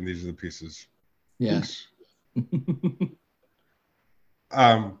DJ and these are the pieces. Yes.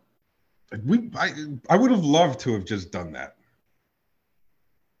 I would have loved to have just done that.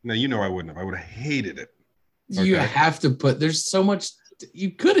 Now, I wouldn't have. I would have hated it. Okay? You have to there's so much,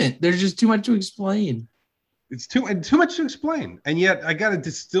 you couldn't. There's just too much to explain. It's too much to explain. And yet I got to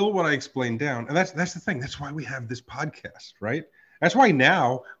distill what I explained down. And that's the thing. That's why we have this podcast, right? That's why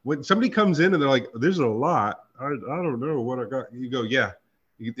now when somebody comes in and they're like, there's a lot, I don't know what I got. You go, yeah,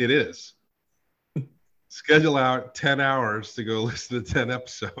 it is. Schedule out 10 hours to go listen to 10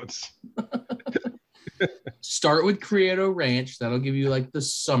 episodes. Start with Creato Ranch. That'll give you like the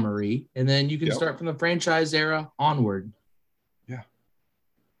summary. And then you can start from the franchise era onward. Yeah.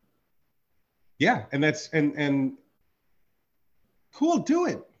 Yeah. And that's, and cool. Do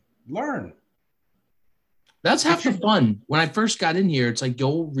it. Learn. That's half the fun. When I first got in here, it's like,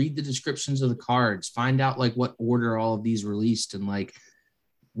 go read the descriptions of the cards, find out like what order all of these released and like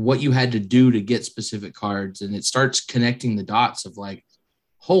what you had to do to get specific cards. And it starts connecting the dots of like,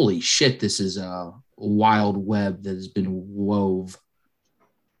 holy shit, this is a wild web that has been wove.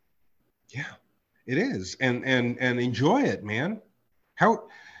 Yeah, it is. And enjoy it, man.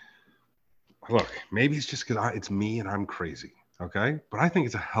 Look, maybe it's just because it's me and I'm crazy. Okay. But I think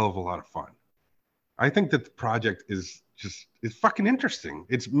it's a hell of a lot of fun. I think that the project it's fucking interesting.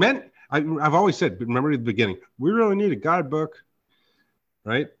 It's meant, I've always said, remember at the beginning, we really need a guidebook,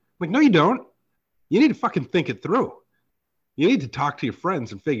 right? Like, no, you don't. You need to fucking think it through. You need to talk to your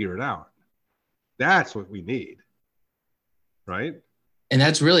friends and figure it out. That's what we need, right? And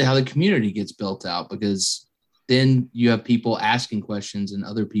that's really how the community gets built out, because then you have people asking questions and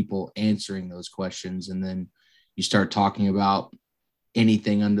other people answering those questions. And then you start talking about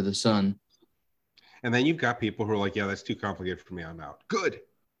anything under the sun. And then you've got people who are like, yeah, that's too complicated for me. I'm out. Good.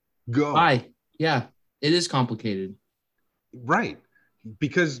 Go. Bye. Yeah, it is complicated. Right.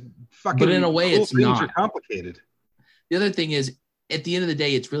 Because fucking but in a way, cool it's not are complicated. The other thing is, at the end of the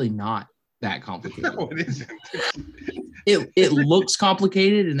day, it's really not that complicated. No, it isn't. It looks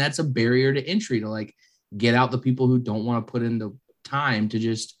complicated, and that's a barrier to entry to like get out the people who don't want to put in the time to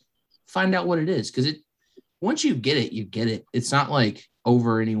just find out what it is. Because once you get it, you get it. It's not like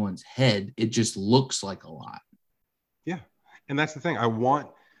over anyone's head. It just looks like a lot. Yeah. And that's the thing.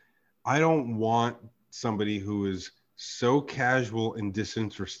 I don't want somebody who is so casual and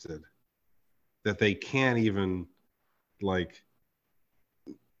disinterested that they can't even like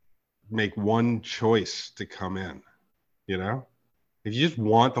make one choice to come in. If you just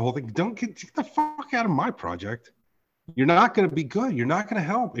want the whole thing, don't get the fuck out of my project. You're not going to be good. You're not going to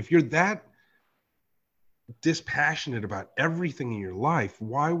help. If you're that dispassionate about everything in your life,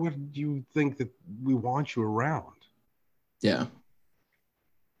 why would you think that we want you around? Yeah.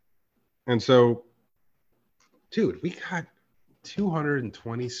 And so, dude, we got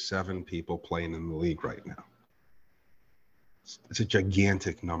 227 people playing in the league right now. It's a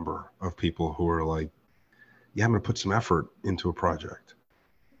gigantic number of people who are like, yeah, I'm going to put some effort into a project.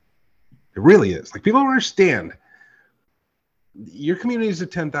 It really is. Like, people don't understand. Your communities of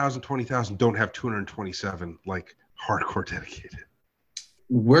 10,000, 20,000 don't have 227 like hardcore dedicated.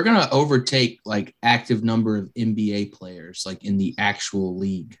 We're going to overtake like active number of NBA players like in the actual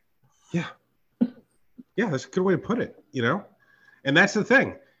league. Yeah. Yeah, that's a good way to put it, you know? And that's the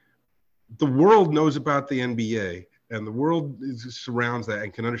thing. The world knows about the NBA, and the world surrounds that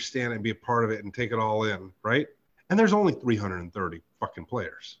and can understand it and be a part of it and take it all in, right? And there's only 330 fucking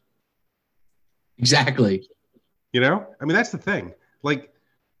players. Exactly. You know? I mean, that's the thing. Like,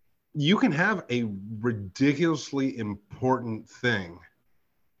 you can have a ridiculously important thing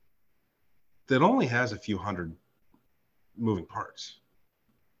that only has a few hundred moving parts.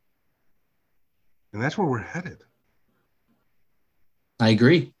 And that's where we're headed. I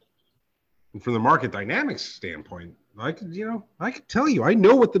agree. And from the market dynamics standpoint, I could tell you, I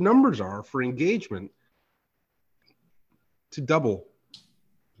know what the numbers are for engagement to double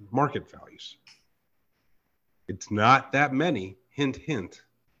market values. It's not that many, hint, hint.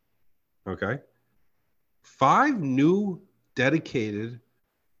 Okay. 5 new dedicated,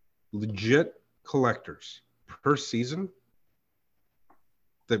 legit collectors per season.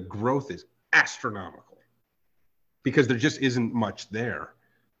 The growth is astronomical because there just isn't much there.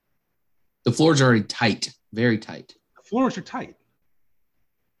 The floors are already tight, very tight. The floors are tight.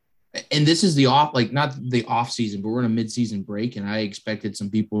 And this is the off, like not the off season, but we're in a mid-season break, and I expected some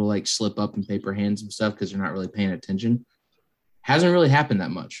people to like slip up and paper hands and stuff because they're not really paying attention. Hasn't really happened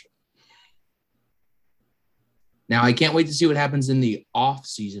that much. Now I can't wait to see what happens in the off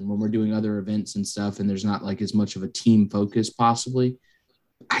season when we're doing other events and stuff, and there's not like as much of a team focus possibly.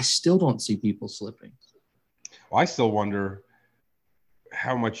 I still don't see people slipping. Well, I still wonder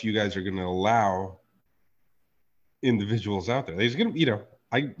how much you guys are going to allow individuals out there. There's going to, you know,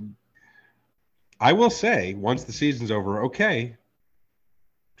 I will say once the season's over, okay,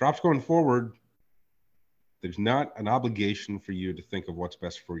 drops going forward, there's not an obligation for you to think of what's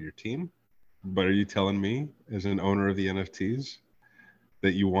best for your team. But are you telling me, as an owner of the NFTs,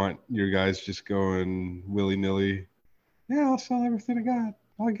 that you want your guys just going willy-nilly? Yeah, I'll sell everything I got.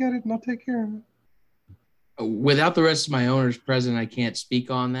 I'll get it and I'll take care of it. Without the rest of my owners present, I can't speak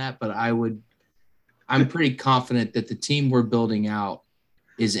on that, but I'm pretty confident that the team we're building out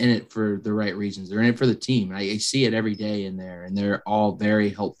is in it for the right reasons. They're in it for the team. I see it every day in there, and they're all very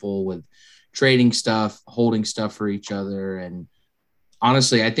helpful with trading stuff, holding stuff for each other. And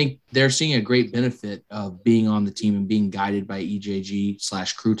honestly, I think they're seeing a great benefit of being on the team and being guided by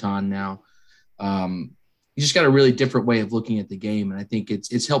EJG/Crouton now. You just got a really different way of looking at the game. And I think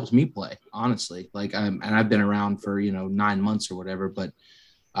it's helped me play, honestly. Like I've been around for, 9 months or whatever, but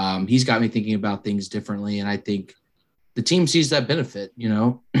he's got me thinking about things differently. And I think the team sees that benefit,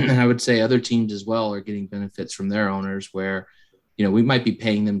 and I would say other teams as well are getting benefits from their owners where, we might be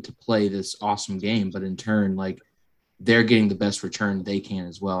paying them to play this awesome game, but in turn, like they're getting the best return they can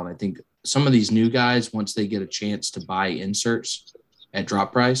as well. And I think some of these new guys, once they get a chance to buy inserts at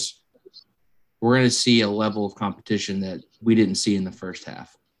drop price, we're going to see a level of competition that we didn't see in the first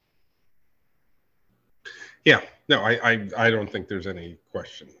half. Yeah, no, I don't think there's any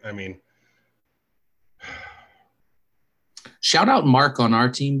question. I mean, shout out Mark on our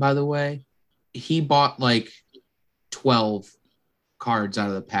team, by the way. He bought like 12 cards out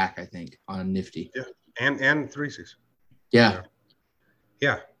of the pack, I think, on Nifty. Yeah, and Thr33zi3s. Yeah.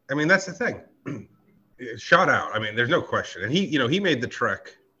 Yeah. I mean, that's the thing. Shout out. I mean, there's no question. And he made the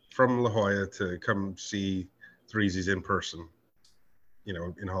trek from La Jolla to come see Thr33zi3s in person,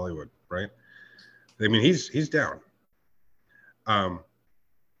 in Hollywood, right? I mean, he's down. But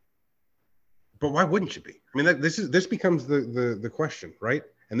why wouldn't you be? I mean, this becomes the question, right?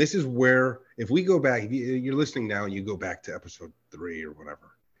 And this is where, if we go back, if you're listening now and you go back to episode 3 or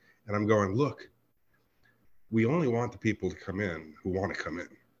whatever, and I'm going, look, we only want the people to come in who want to come in.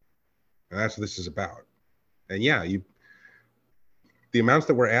 And that's what this is about. And yeah, the amounts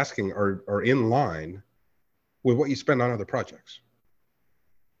that we're asking are in line with what you spend on other projects.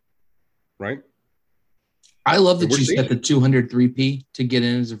 Right? I love that you set the 203p to get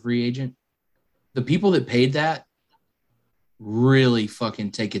in as a free agent. The people that paid that really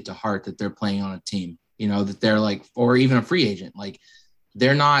fucking take it to heart that they're playing on a team, that they're like, or even a free agent. Like,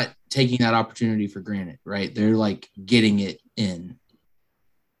 they're not taking that opportunity for granted, right? They're like getting it in.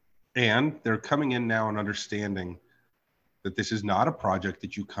 And they're coming in now and understanding that this is not a project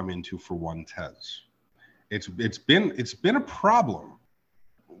that you come into for one TES. It's been a problem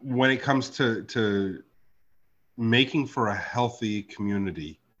when it comes to making for a healthy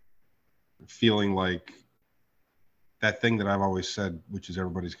community, feeling like that thing that I've always said, which is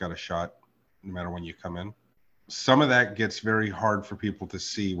everybody's got a shot no matter when you come in. Some of that gets very hard for people to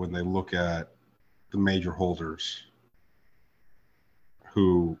see when they look at the major holders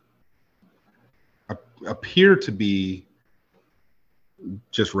who appear to be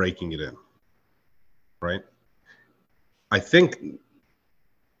just raking it in, right? I think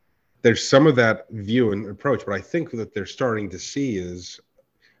there's some of that view and approach, but I think that they're starting to see is,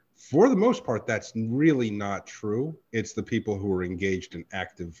 for the most part, that's really not true. It's the people who are engaged and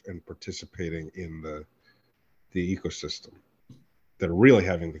active and participating in the ecosystem that are really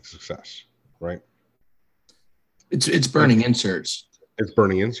having the success, right? It's burning inserts. It's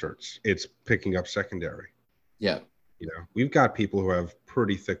burning inserts. It's picking up secondary. Yeah. You know, we've got people who have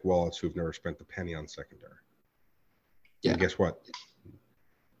pretty thick wallets who've never spent a penny on secondary. Yeah. And guess what?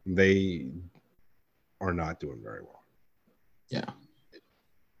 They are not doing very well. Yeah.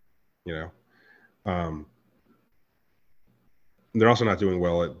 You know, they're also not doing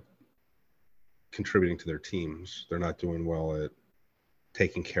well at contributing to their teams. They're not doing well at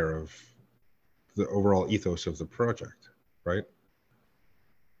taking care of the overall ethos of the project, right?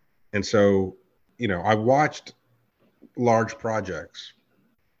 And so, you know, I watched large projects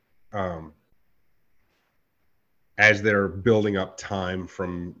as they're building up time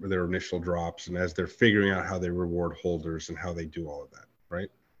from their initial drops and as they're figuring out how they reward holders and how they do all of that, right?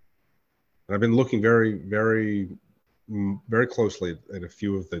 And I've been looking very, very, very closely at a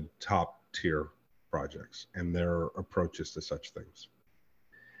few of the top tier projects and their approaches to such things.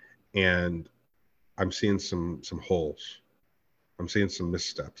 And I'm seeing some holes. I'm seeing some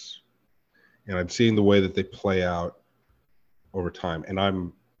missteps. And I'm seeing the way that they play out over time. And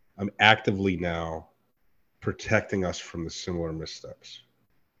I'm actively now protecting us from the similar missteps.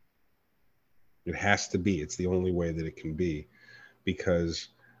 It has to be. It's the only way that it can be, because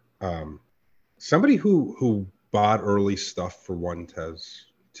somebody who bought early stuff for 1 TES,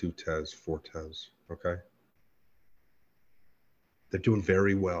 2 TES, 4 TES, okay, they're doing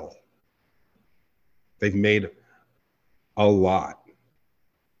very well. They've made a lot.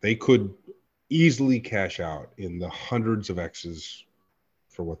 They could easily cash out in the hundreds of X's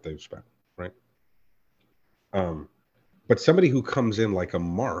for what they've spent, right? But somebody who comes in like a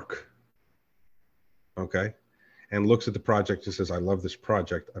Mark, okay, and looks at the project and says, I love this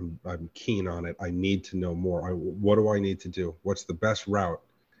project. I'm keen on it. I need to know more. What do I need to do? What's the best route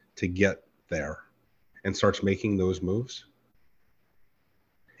to get there? And starts making those moves.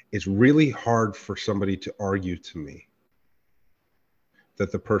 It's really hard for somebody to argue to me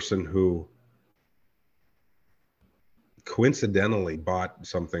that the person who coincidentally bought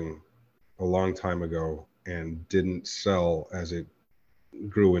something a long time ago and didn't sell as it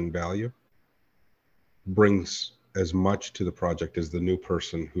grew in value brings as much to the project as the new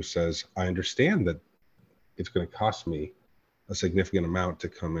person who says, I understand that it's going to cost me a significant amount to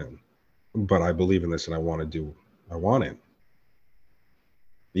come in, but I believe in this and I want in.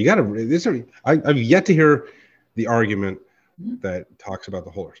 You got to, I've yet to hear the argument that talks about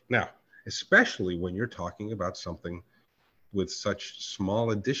the holders. Now, especially when you're talking about something with such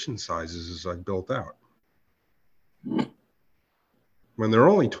small addition sizes as I've built out. When they're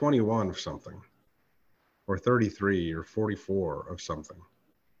only 21 of something, or 33 or 44 of something,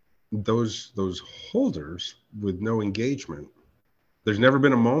 those holders with no engagement, there's never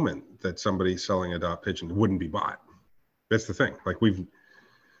been a moment that somebody selling a dot pigeon wouldn't be bought. That's the thing. Like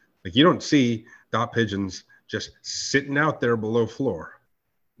you don't see dot pigeons just sitting out there below floor.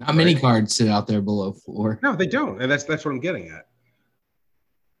 Not many cards sit out there below floor. No, they don't. And that's what I'm getting at.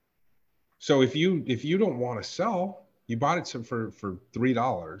 So if you don't want to sell, you bought it for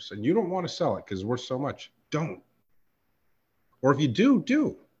 $3 and you don't want to sell it because it's worth so much, don't. Or if you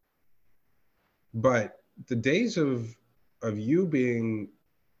do. But the days of you being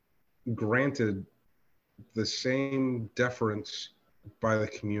granted the same deference by the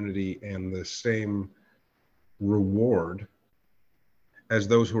community and the same reward as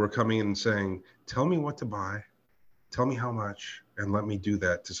those who are coming in and saying, tell me what to buy, tell me how much, and let me do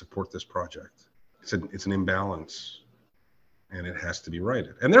that to support this project. It's an imbalance, and it has to be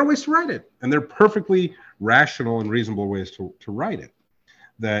righted. And there are ways to right it, and they're perfectly rational and reasonable ways to right it.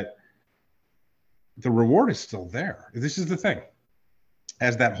 That the reward is still there. This is the thing.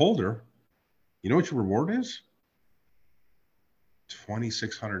 As that holder, you know what your reward is?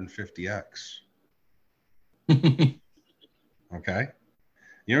 2650x. Okay.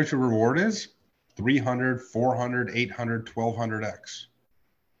 You know what your reward is? 300, 400, 800, 1200x.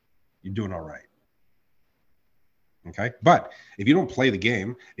 You're doing all right. Okay. But if you don't play the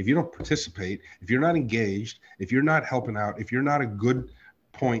game, if you don't participate, if you're not engaged, if you're not helping out, if you're not a good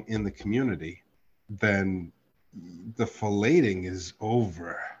point in the community, then the filleting is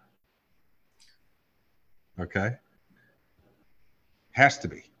over. Okay. Has to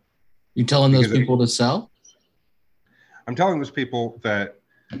be. You telling those people to sell? I'm telling those people that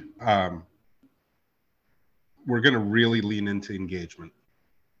we're going to really lean into engagement.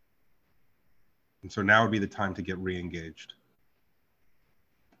 And so now would be the time to get re-engaged.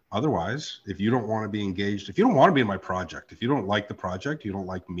 Otherwise, if you don't want to be engaged, if you don't want to be in my project, if you don't like the project, you don't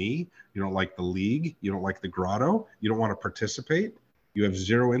like me, you don't like the league, you don't like the grotto, you don't want to participate, you have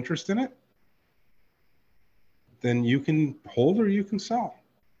zero interest in it, then you can hold or you can sell.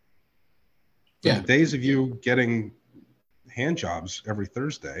 Yeah. The days of you getting hand jobs every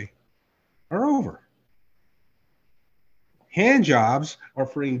Thursday are over. Hand jobs are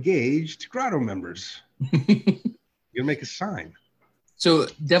for engaged grotto members. You're gonna make a sign. So,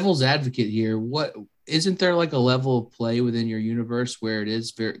 devil's advocate here, what isn't there like a level of play within your universe where it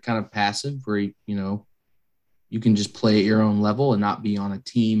is very kind of passive, where you can just play at your own level and not be on a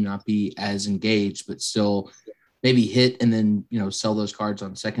team, not be as engaged, but still maybe hit and then sell those cards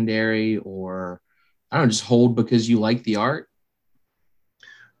on secondary, or I don't know, just hold because you like the art?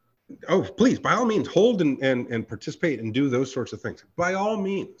 Oh, please, by all means, hold and participate and do those sorts of things. By all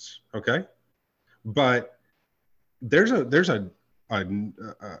means, okay. But there's a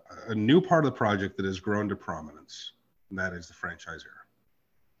new part of the project that has grown to prominence, and that is the franchise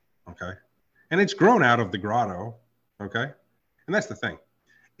era. Okay, and it's grown out of the grotto. Okay, and that's the thing.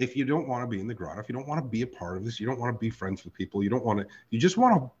 If you don't want to be in the grotto, if you don't want to be a part of this, you don't want to be friends with people, you just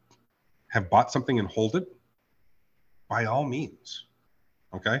want to have bought something and hold it, by all means.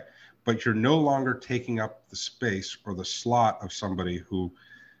 Okay. But you're no longer taking up the space or the slot of somebody who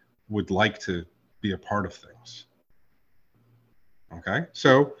would like to be a part of things. Okay.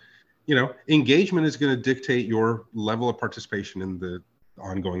 So, engagement is going to dictate your level of participation in the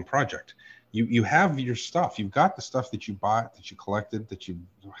ongoing project. You have your stuff. You've got the stuff that you bought, that you collected, that you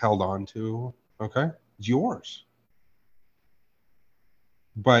held on to. Okay. It's yours.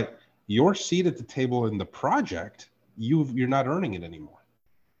 But your seat at the table in the project, you're not earning it anymore.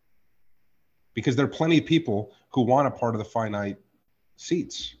 Because there are plenty of people who want a part of the finite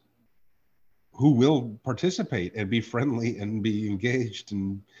seats, who will participate and be friendly and be engaged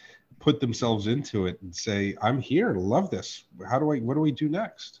and put themselves into it and say, I'm here, love this. What do we do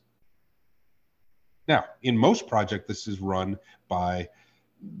next? Now, in most projects, this is run by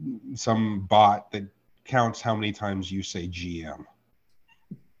some bot that counts how many times you say GM.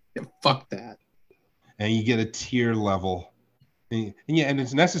 Yeah, fuck that. And you get a tier level. And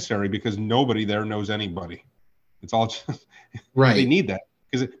it's necessary because nobody there knows anybody. It's all just right. They need that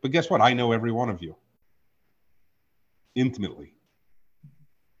but guess what? I know every one of you intimately.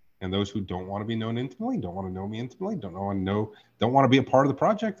 And those who don't want to be known intimately, don't want to know me intimately, don't want to be a part of the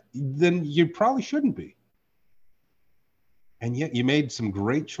project, then you probably shouldn't be. And yet you made some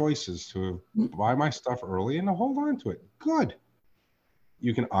great choices to buy my stuff early and to hold on to it. Good.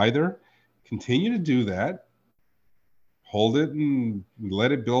 You can either continue to do that, hold it and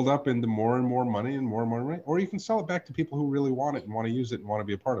let it build up into more and more money and more and more money, or you can sell it back to people who really want it and want to use it and want to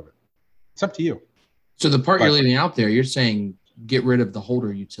be a part of it. It's up to you. So the part you're leaving out there, you're saying get rid of the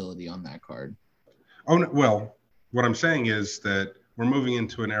holder utility on that card. Oh, no, well, what I'm saying is that we're moving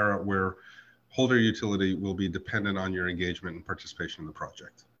into an era where holder utility will be dependent on your engagement and participation in the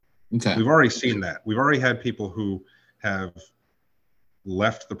project. Okay. We've already seen that. We've already had people who have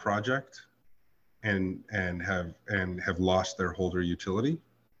left the project and have lost their holder utility.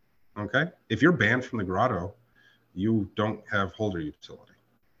 Okay. If you're banned from the grotto, you don't have holder utility.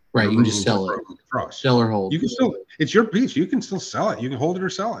 Right. You can just sell it. Sell or hold. You can still, it's your piece. You can still sell it. You can hold it or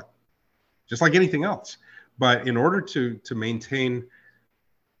sell it, just like anything else. But in order to maintain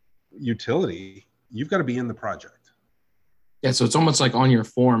utility, you've got to be in the project. Yeah. So it's almost like on your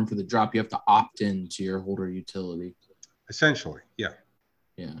form for the drop, you have to opt in to your holder utility. Essentially. Yeah.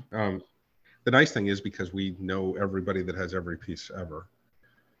 Yeah. The nice thing is, because we know everybody that has every piece ever,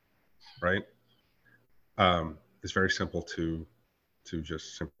 right? It's very simple to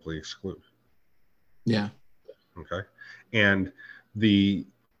just simply exclude. Yeah. Okay. And the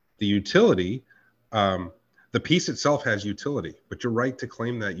utility, the piece itself has utility, but your right to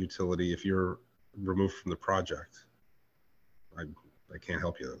claim that utility if you're removed from the project, I can't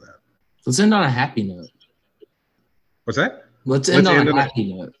help you with that. Let's end on a happy note. What's that? Let's end on a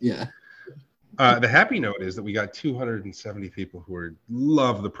happy note. Yeah. The happy note is that we got 270 people who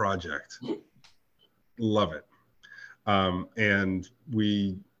love the project. Love it. And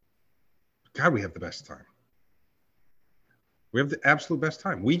we have the best time. We have the absolute best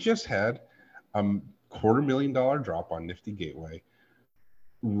time. We just had a $250,000 drop on Nifty Gateway,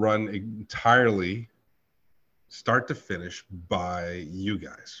 run entirely start to finish by you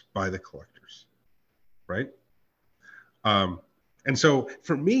guys, by the collectors, right? And so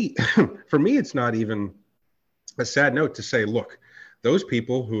for me, it's not even a sad note to say, look, those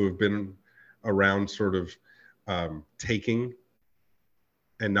people who have been around sort of taking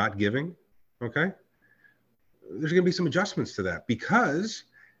and not giving, okay, there's going to be some adjustments to that, because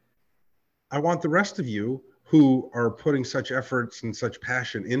I want the rest of you who are putting such efforts and such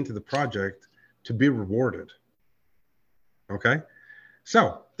passion into the project to be rewarded. Okay.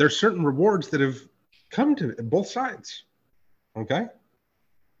 So there's certain rewards that have come to both sides. Okay.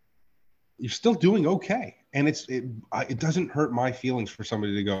 You're still doing okay. And it doesn't hurt my feelings for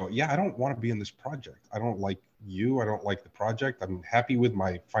somebody to go, yeah, I don't want to be in this project. I don't like you. I don't like the project. I'm happy with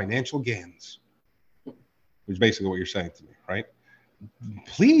my financial gains, which is basically what you're saying to me, right?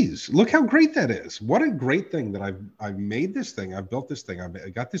 Please look how great that is. What a great thing that I've made this thing. I've built this thing. I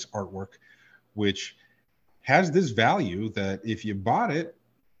got this artwork, which has this value that if you bought it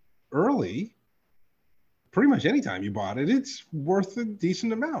early, pretty much anytime you bought it, it's worth a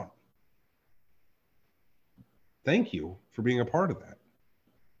decent amount. Thank you for being a part of that.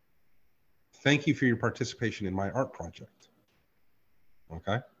 Thank you for your participation in my art project.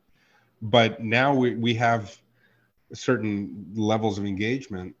 Okay. But now we have certain levels of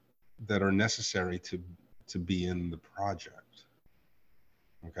engagement that are necessary to be in the project.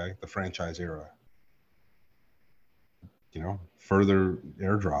 Okay. The franchise era. You know, further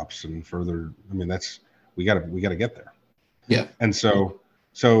airdrops and further, I mean, we gotta get there. Yeah. And so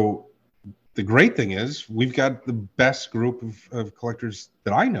the great thing is we've got the best group of collectors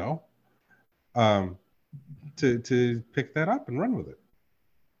that I know to pick that up and run with it.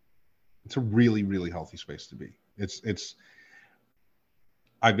 It's a really, really healthy space to be.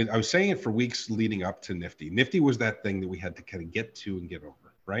 I was saying it for weeks leading up to Nifty. Nifty was that thing that we had to kind of get to and get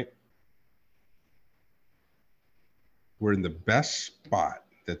over, right? We're in the best spot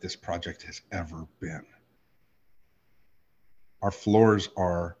that this project has ever been. Our floors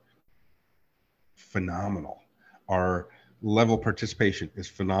are phenomenal. Our level of participation is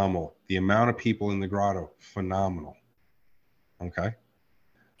phenomenal. The amount of people in the grotto, phenomenal. Okay.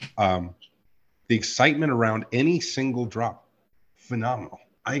 The excitement around any single drop, phenomenal.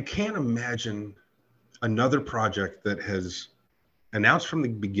 I can't imagine another project that has announced from the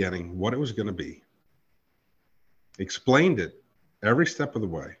beginning what it was going to be, explained it every step of the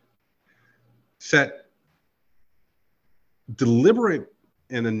way, set deliberate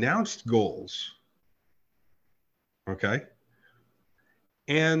and announced goals, okay,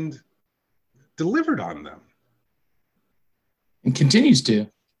 and delivered on them. And continues to.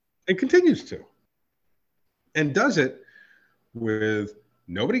 And does it with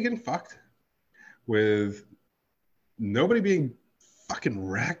nobody getting fucked, with nobody being fucking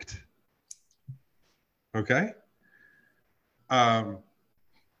wrecked, okay?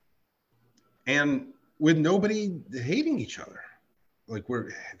 And with nobody hating each other. Like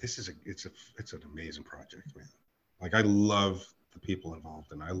it's an amazing project, man. Like I love the people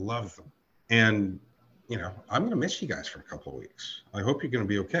involved and I love them. And you know, I'm going to miss you guys for a couple of weeks. I hope you're going to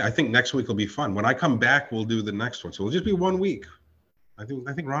be okay. I think next week will be fun. When I come back, we'll do the next one. So it'll just be 1 week. I think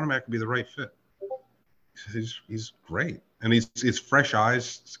Ronomac would be the right fit. He's great. And he's fresh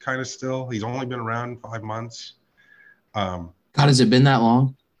eyes kind of still. He's only been around 5 months. God, has it been that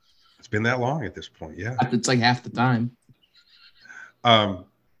long? It's been that long at this point. Yeah. It's like half the time. But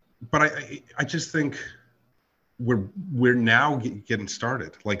I just think we're now getting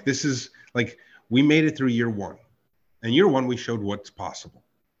started. Like this is like, we made it through year one, and year one, we showed what's possible.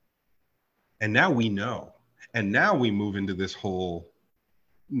 And now we know, and now we move into this whole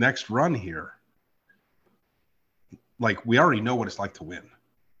next run here. Like we already know what it's like to win.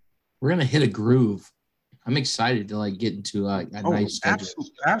 We're going to hit a groove. I'm excited to like get into a nice schedule.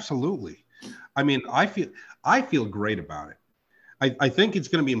 Absolutely. I mean, I feel great about it. I think it's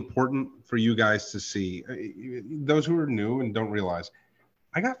going to be important for you guys to see, those who are new and don't realize,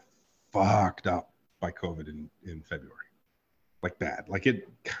 I got fucked up by COVID in February, like bad. Like it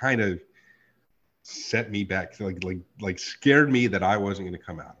kind of set me back, like scared me that I wasn't going to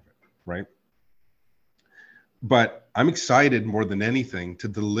come out of it, right? But I'm excited more than anything to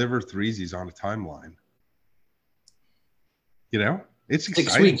deliver Thr33zi3s on a timeline. You know, it's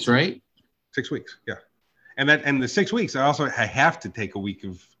exciting. 6 weeks, right? 6 weeks, yeah. and the 6 weeks, I have to take a week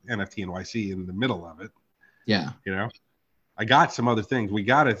of NFT NYC in the middle of it. Yeah. You know, I got some other things. We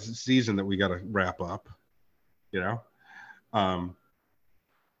got a season that we got to wrap up, you know.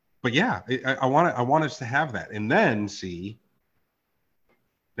 But yeah, I want us to have that, and then see.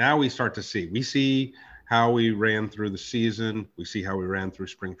 Now we start to see. We see how we ran through the season. We see how we ran through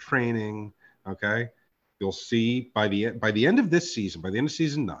spring training. Okay, you'll see by the end of this season, by the end of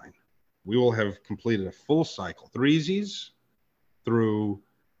season 9, we will have completed a full cycle. 3Zs through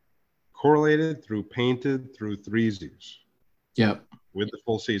correlated, through painted, through 3Zs. Yep. With the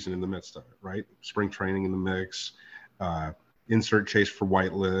full season in the midst of it, right? Spring training in the mix, insert chase for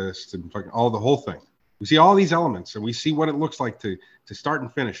whitelist, and all the whole thing. We see all these elements, and we see what it looks like to start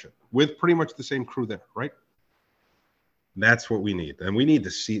and finish it with pretty much the same crew there, right? That's what we need, and we need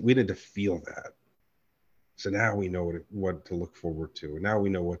to feel that. So now we know what to look forward to, and now we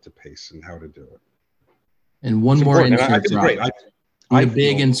know what to pace and how to do it. And one more insert drop. A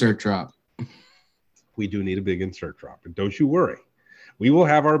big insert drop. We do need a big insert drop, and don't you worry. We will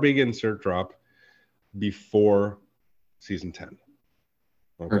have our big insert drop before season 10.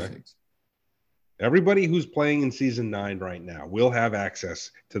 Okay? Perfect. Everybody who's playing in season 9 right now will have access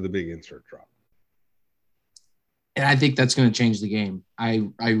to the big insert drop. And I think that's going to change the game.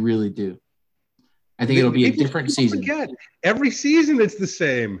 I really do. I think it'll be a different season. Forget. Every season it's the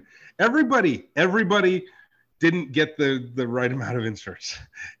same. Everybody didn't get the right amount of inserts.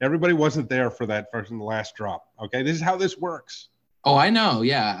 Everybody wasn't there for that first and the last drop. Okay, this is how this works. Oh, I know.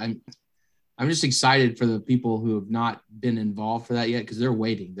 Yeah, I'm just excited for the people who have not been involved for that yet because they're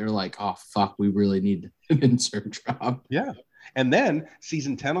waiting. They're like, oh fuck, we really need an insert drop. Yeah, and then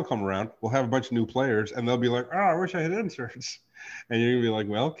season 10 will come around. We'll have a bunch of new players, and they'll be like, oh, I wish I had inserts. And you're gonna be like,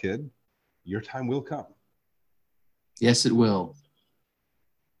 well, kid, your time will come. Yes, it will.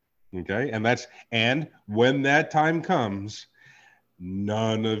 Okay, and when that time comes,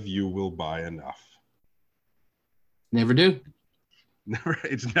 none of you will buy enough. Never do.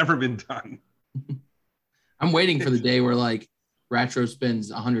 It's never been done. I'm waiting for the day where like Retro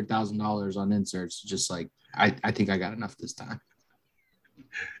spends $100,000 on inserts. Just like I think I got enough this time.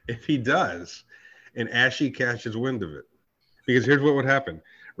 If he does, and Ashy catches wind of it, because here's what would happen: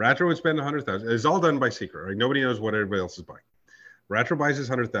 Retro would spend $100,000. It's all done by secret, right? Nobody knows what everybody else is buying. Retro buys his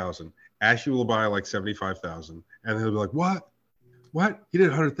 $100,000. Ashy will buy like $75,000, and he'll be like, "What? He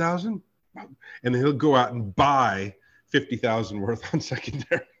did $100,000?" And then he'll go out and buy $50,000 worth on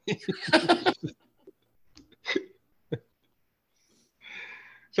secondary.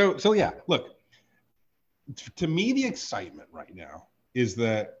 So yeah, look, to me, the excitement right now is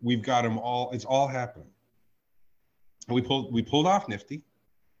that we've got them all. It's all happening. We pulled off Nifty.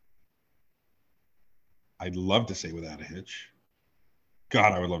 I'd love to say without a hitch.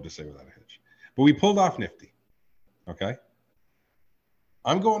 God, I would love to say without a hitch. But we pulled off Nifty. Okay.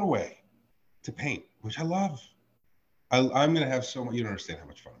 I'm going away to paint, which I love. I'm going to have so much. You don't understand how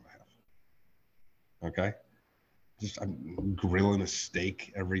much fun I'm going to have. Okay. I'm grilling a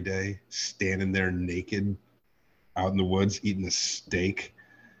steak every day, standing there naked out in the woods, eating a steak,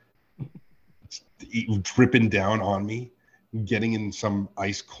 dripping down on me, getting in some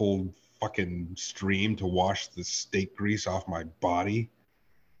ice cold fucking stream to wash the steak grease off my body.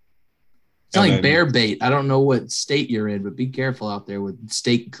 It's like bear bait. I don't know what state you're in, but be careful out there with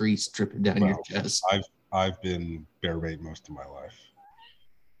steak grease dripping down your chest. I've been bear bait most of my life.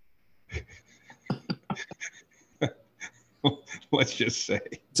 Let's just say.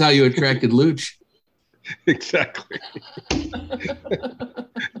 That's how you attracted Luch. Exactly.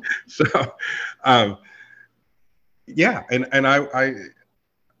 So, yeah, and I'm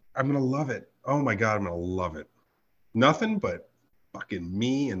gonna love it. Oh my God, I'm gonna love it. Nothing but fucking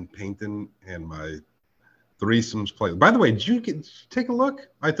me and painting and my threesomes playlist. By the way, did you take a look?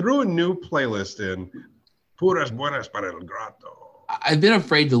 I threw a new playlist in. Puras buenas para el grato. I've been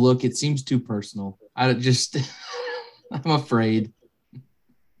afraid to look. It seems too personal. I'm afraid.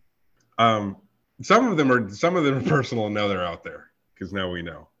 Some of them are personal, and now they're out there because now we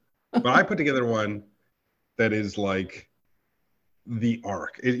know. But I put together one that is like the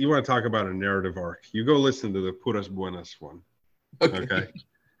arc. You want to talk about a narrative arc? You go listen to the Puras Buenas one, okay?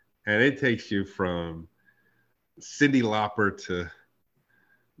 And it takes you from Cyndi Lauper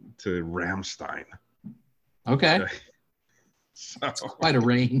to Rammstein. Okay. So that's quite a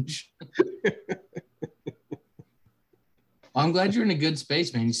range. Well, I'm glad you're in a good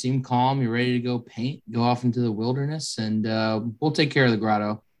space, man. You seem calm. You're ready to go paint, go off into the wilderness, and we'll take care of the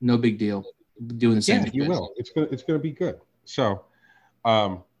grotto. No big deal. We'll be doing the same. Yeah, you will. It's gonna be good. So,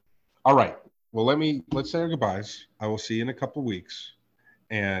 all right. Well, let's say our goodbyes. I will see you in a couple of weeks,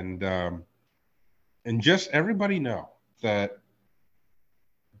 and And just everybody know that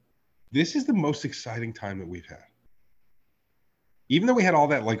this is the most exciting time that we've had. Even though we had all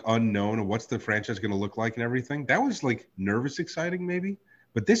that like unknown of what's the franchise going to look like and everything, that was like nervous exciting maybe.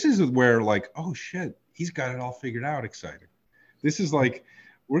 But this is where like, oh shit, he's got it all figured out exciting. This is like,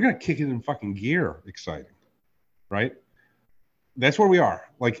 we're going to kick it in fucking gear exciting, right? That's where we are.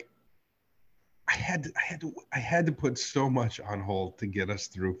 Like, I had to put so much on hold to get us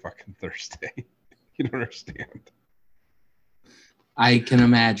through fucking Thursday. You don't understand. I can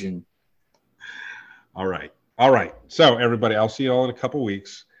imagine. All right. So everybody, I'll see you all in a couple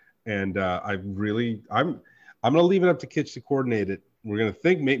weeks. And I'm going to leave it up to Kitch to coordinate it. We're going to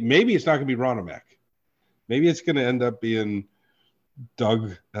think maybe it's not going to be Ronomac. Maybe it's going to end up being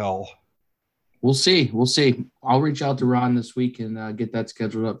Doug L. We'll see. I'll reach out to Ron this week and get that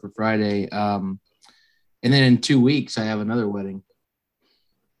scheduled up for Friday. And then in 2 weeks, I have another wedding.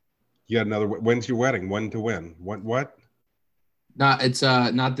 You got another. When's your wedding? When to when? What? It's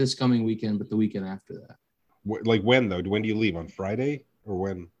not this coming weekend, but the weekend after that. Like when though? When do you leave? On Friday or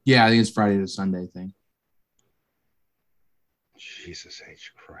when? Yeah, I think it's Friday to Sunday thing. Jesus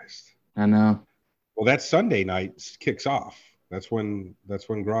H Christ. I know. Well, that Sunday night kicks off. That's when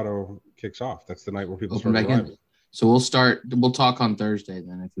Grotto kicks off. That's the night where people Open start back arriving. in. So we'll talk on Thursday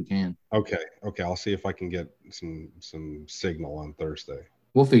then if we can. Okay. I'll see if I can get some signal on Thursday.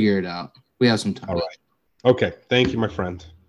 We'll figure it out. We have some time. All right. Okay. Thank you, my friend.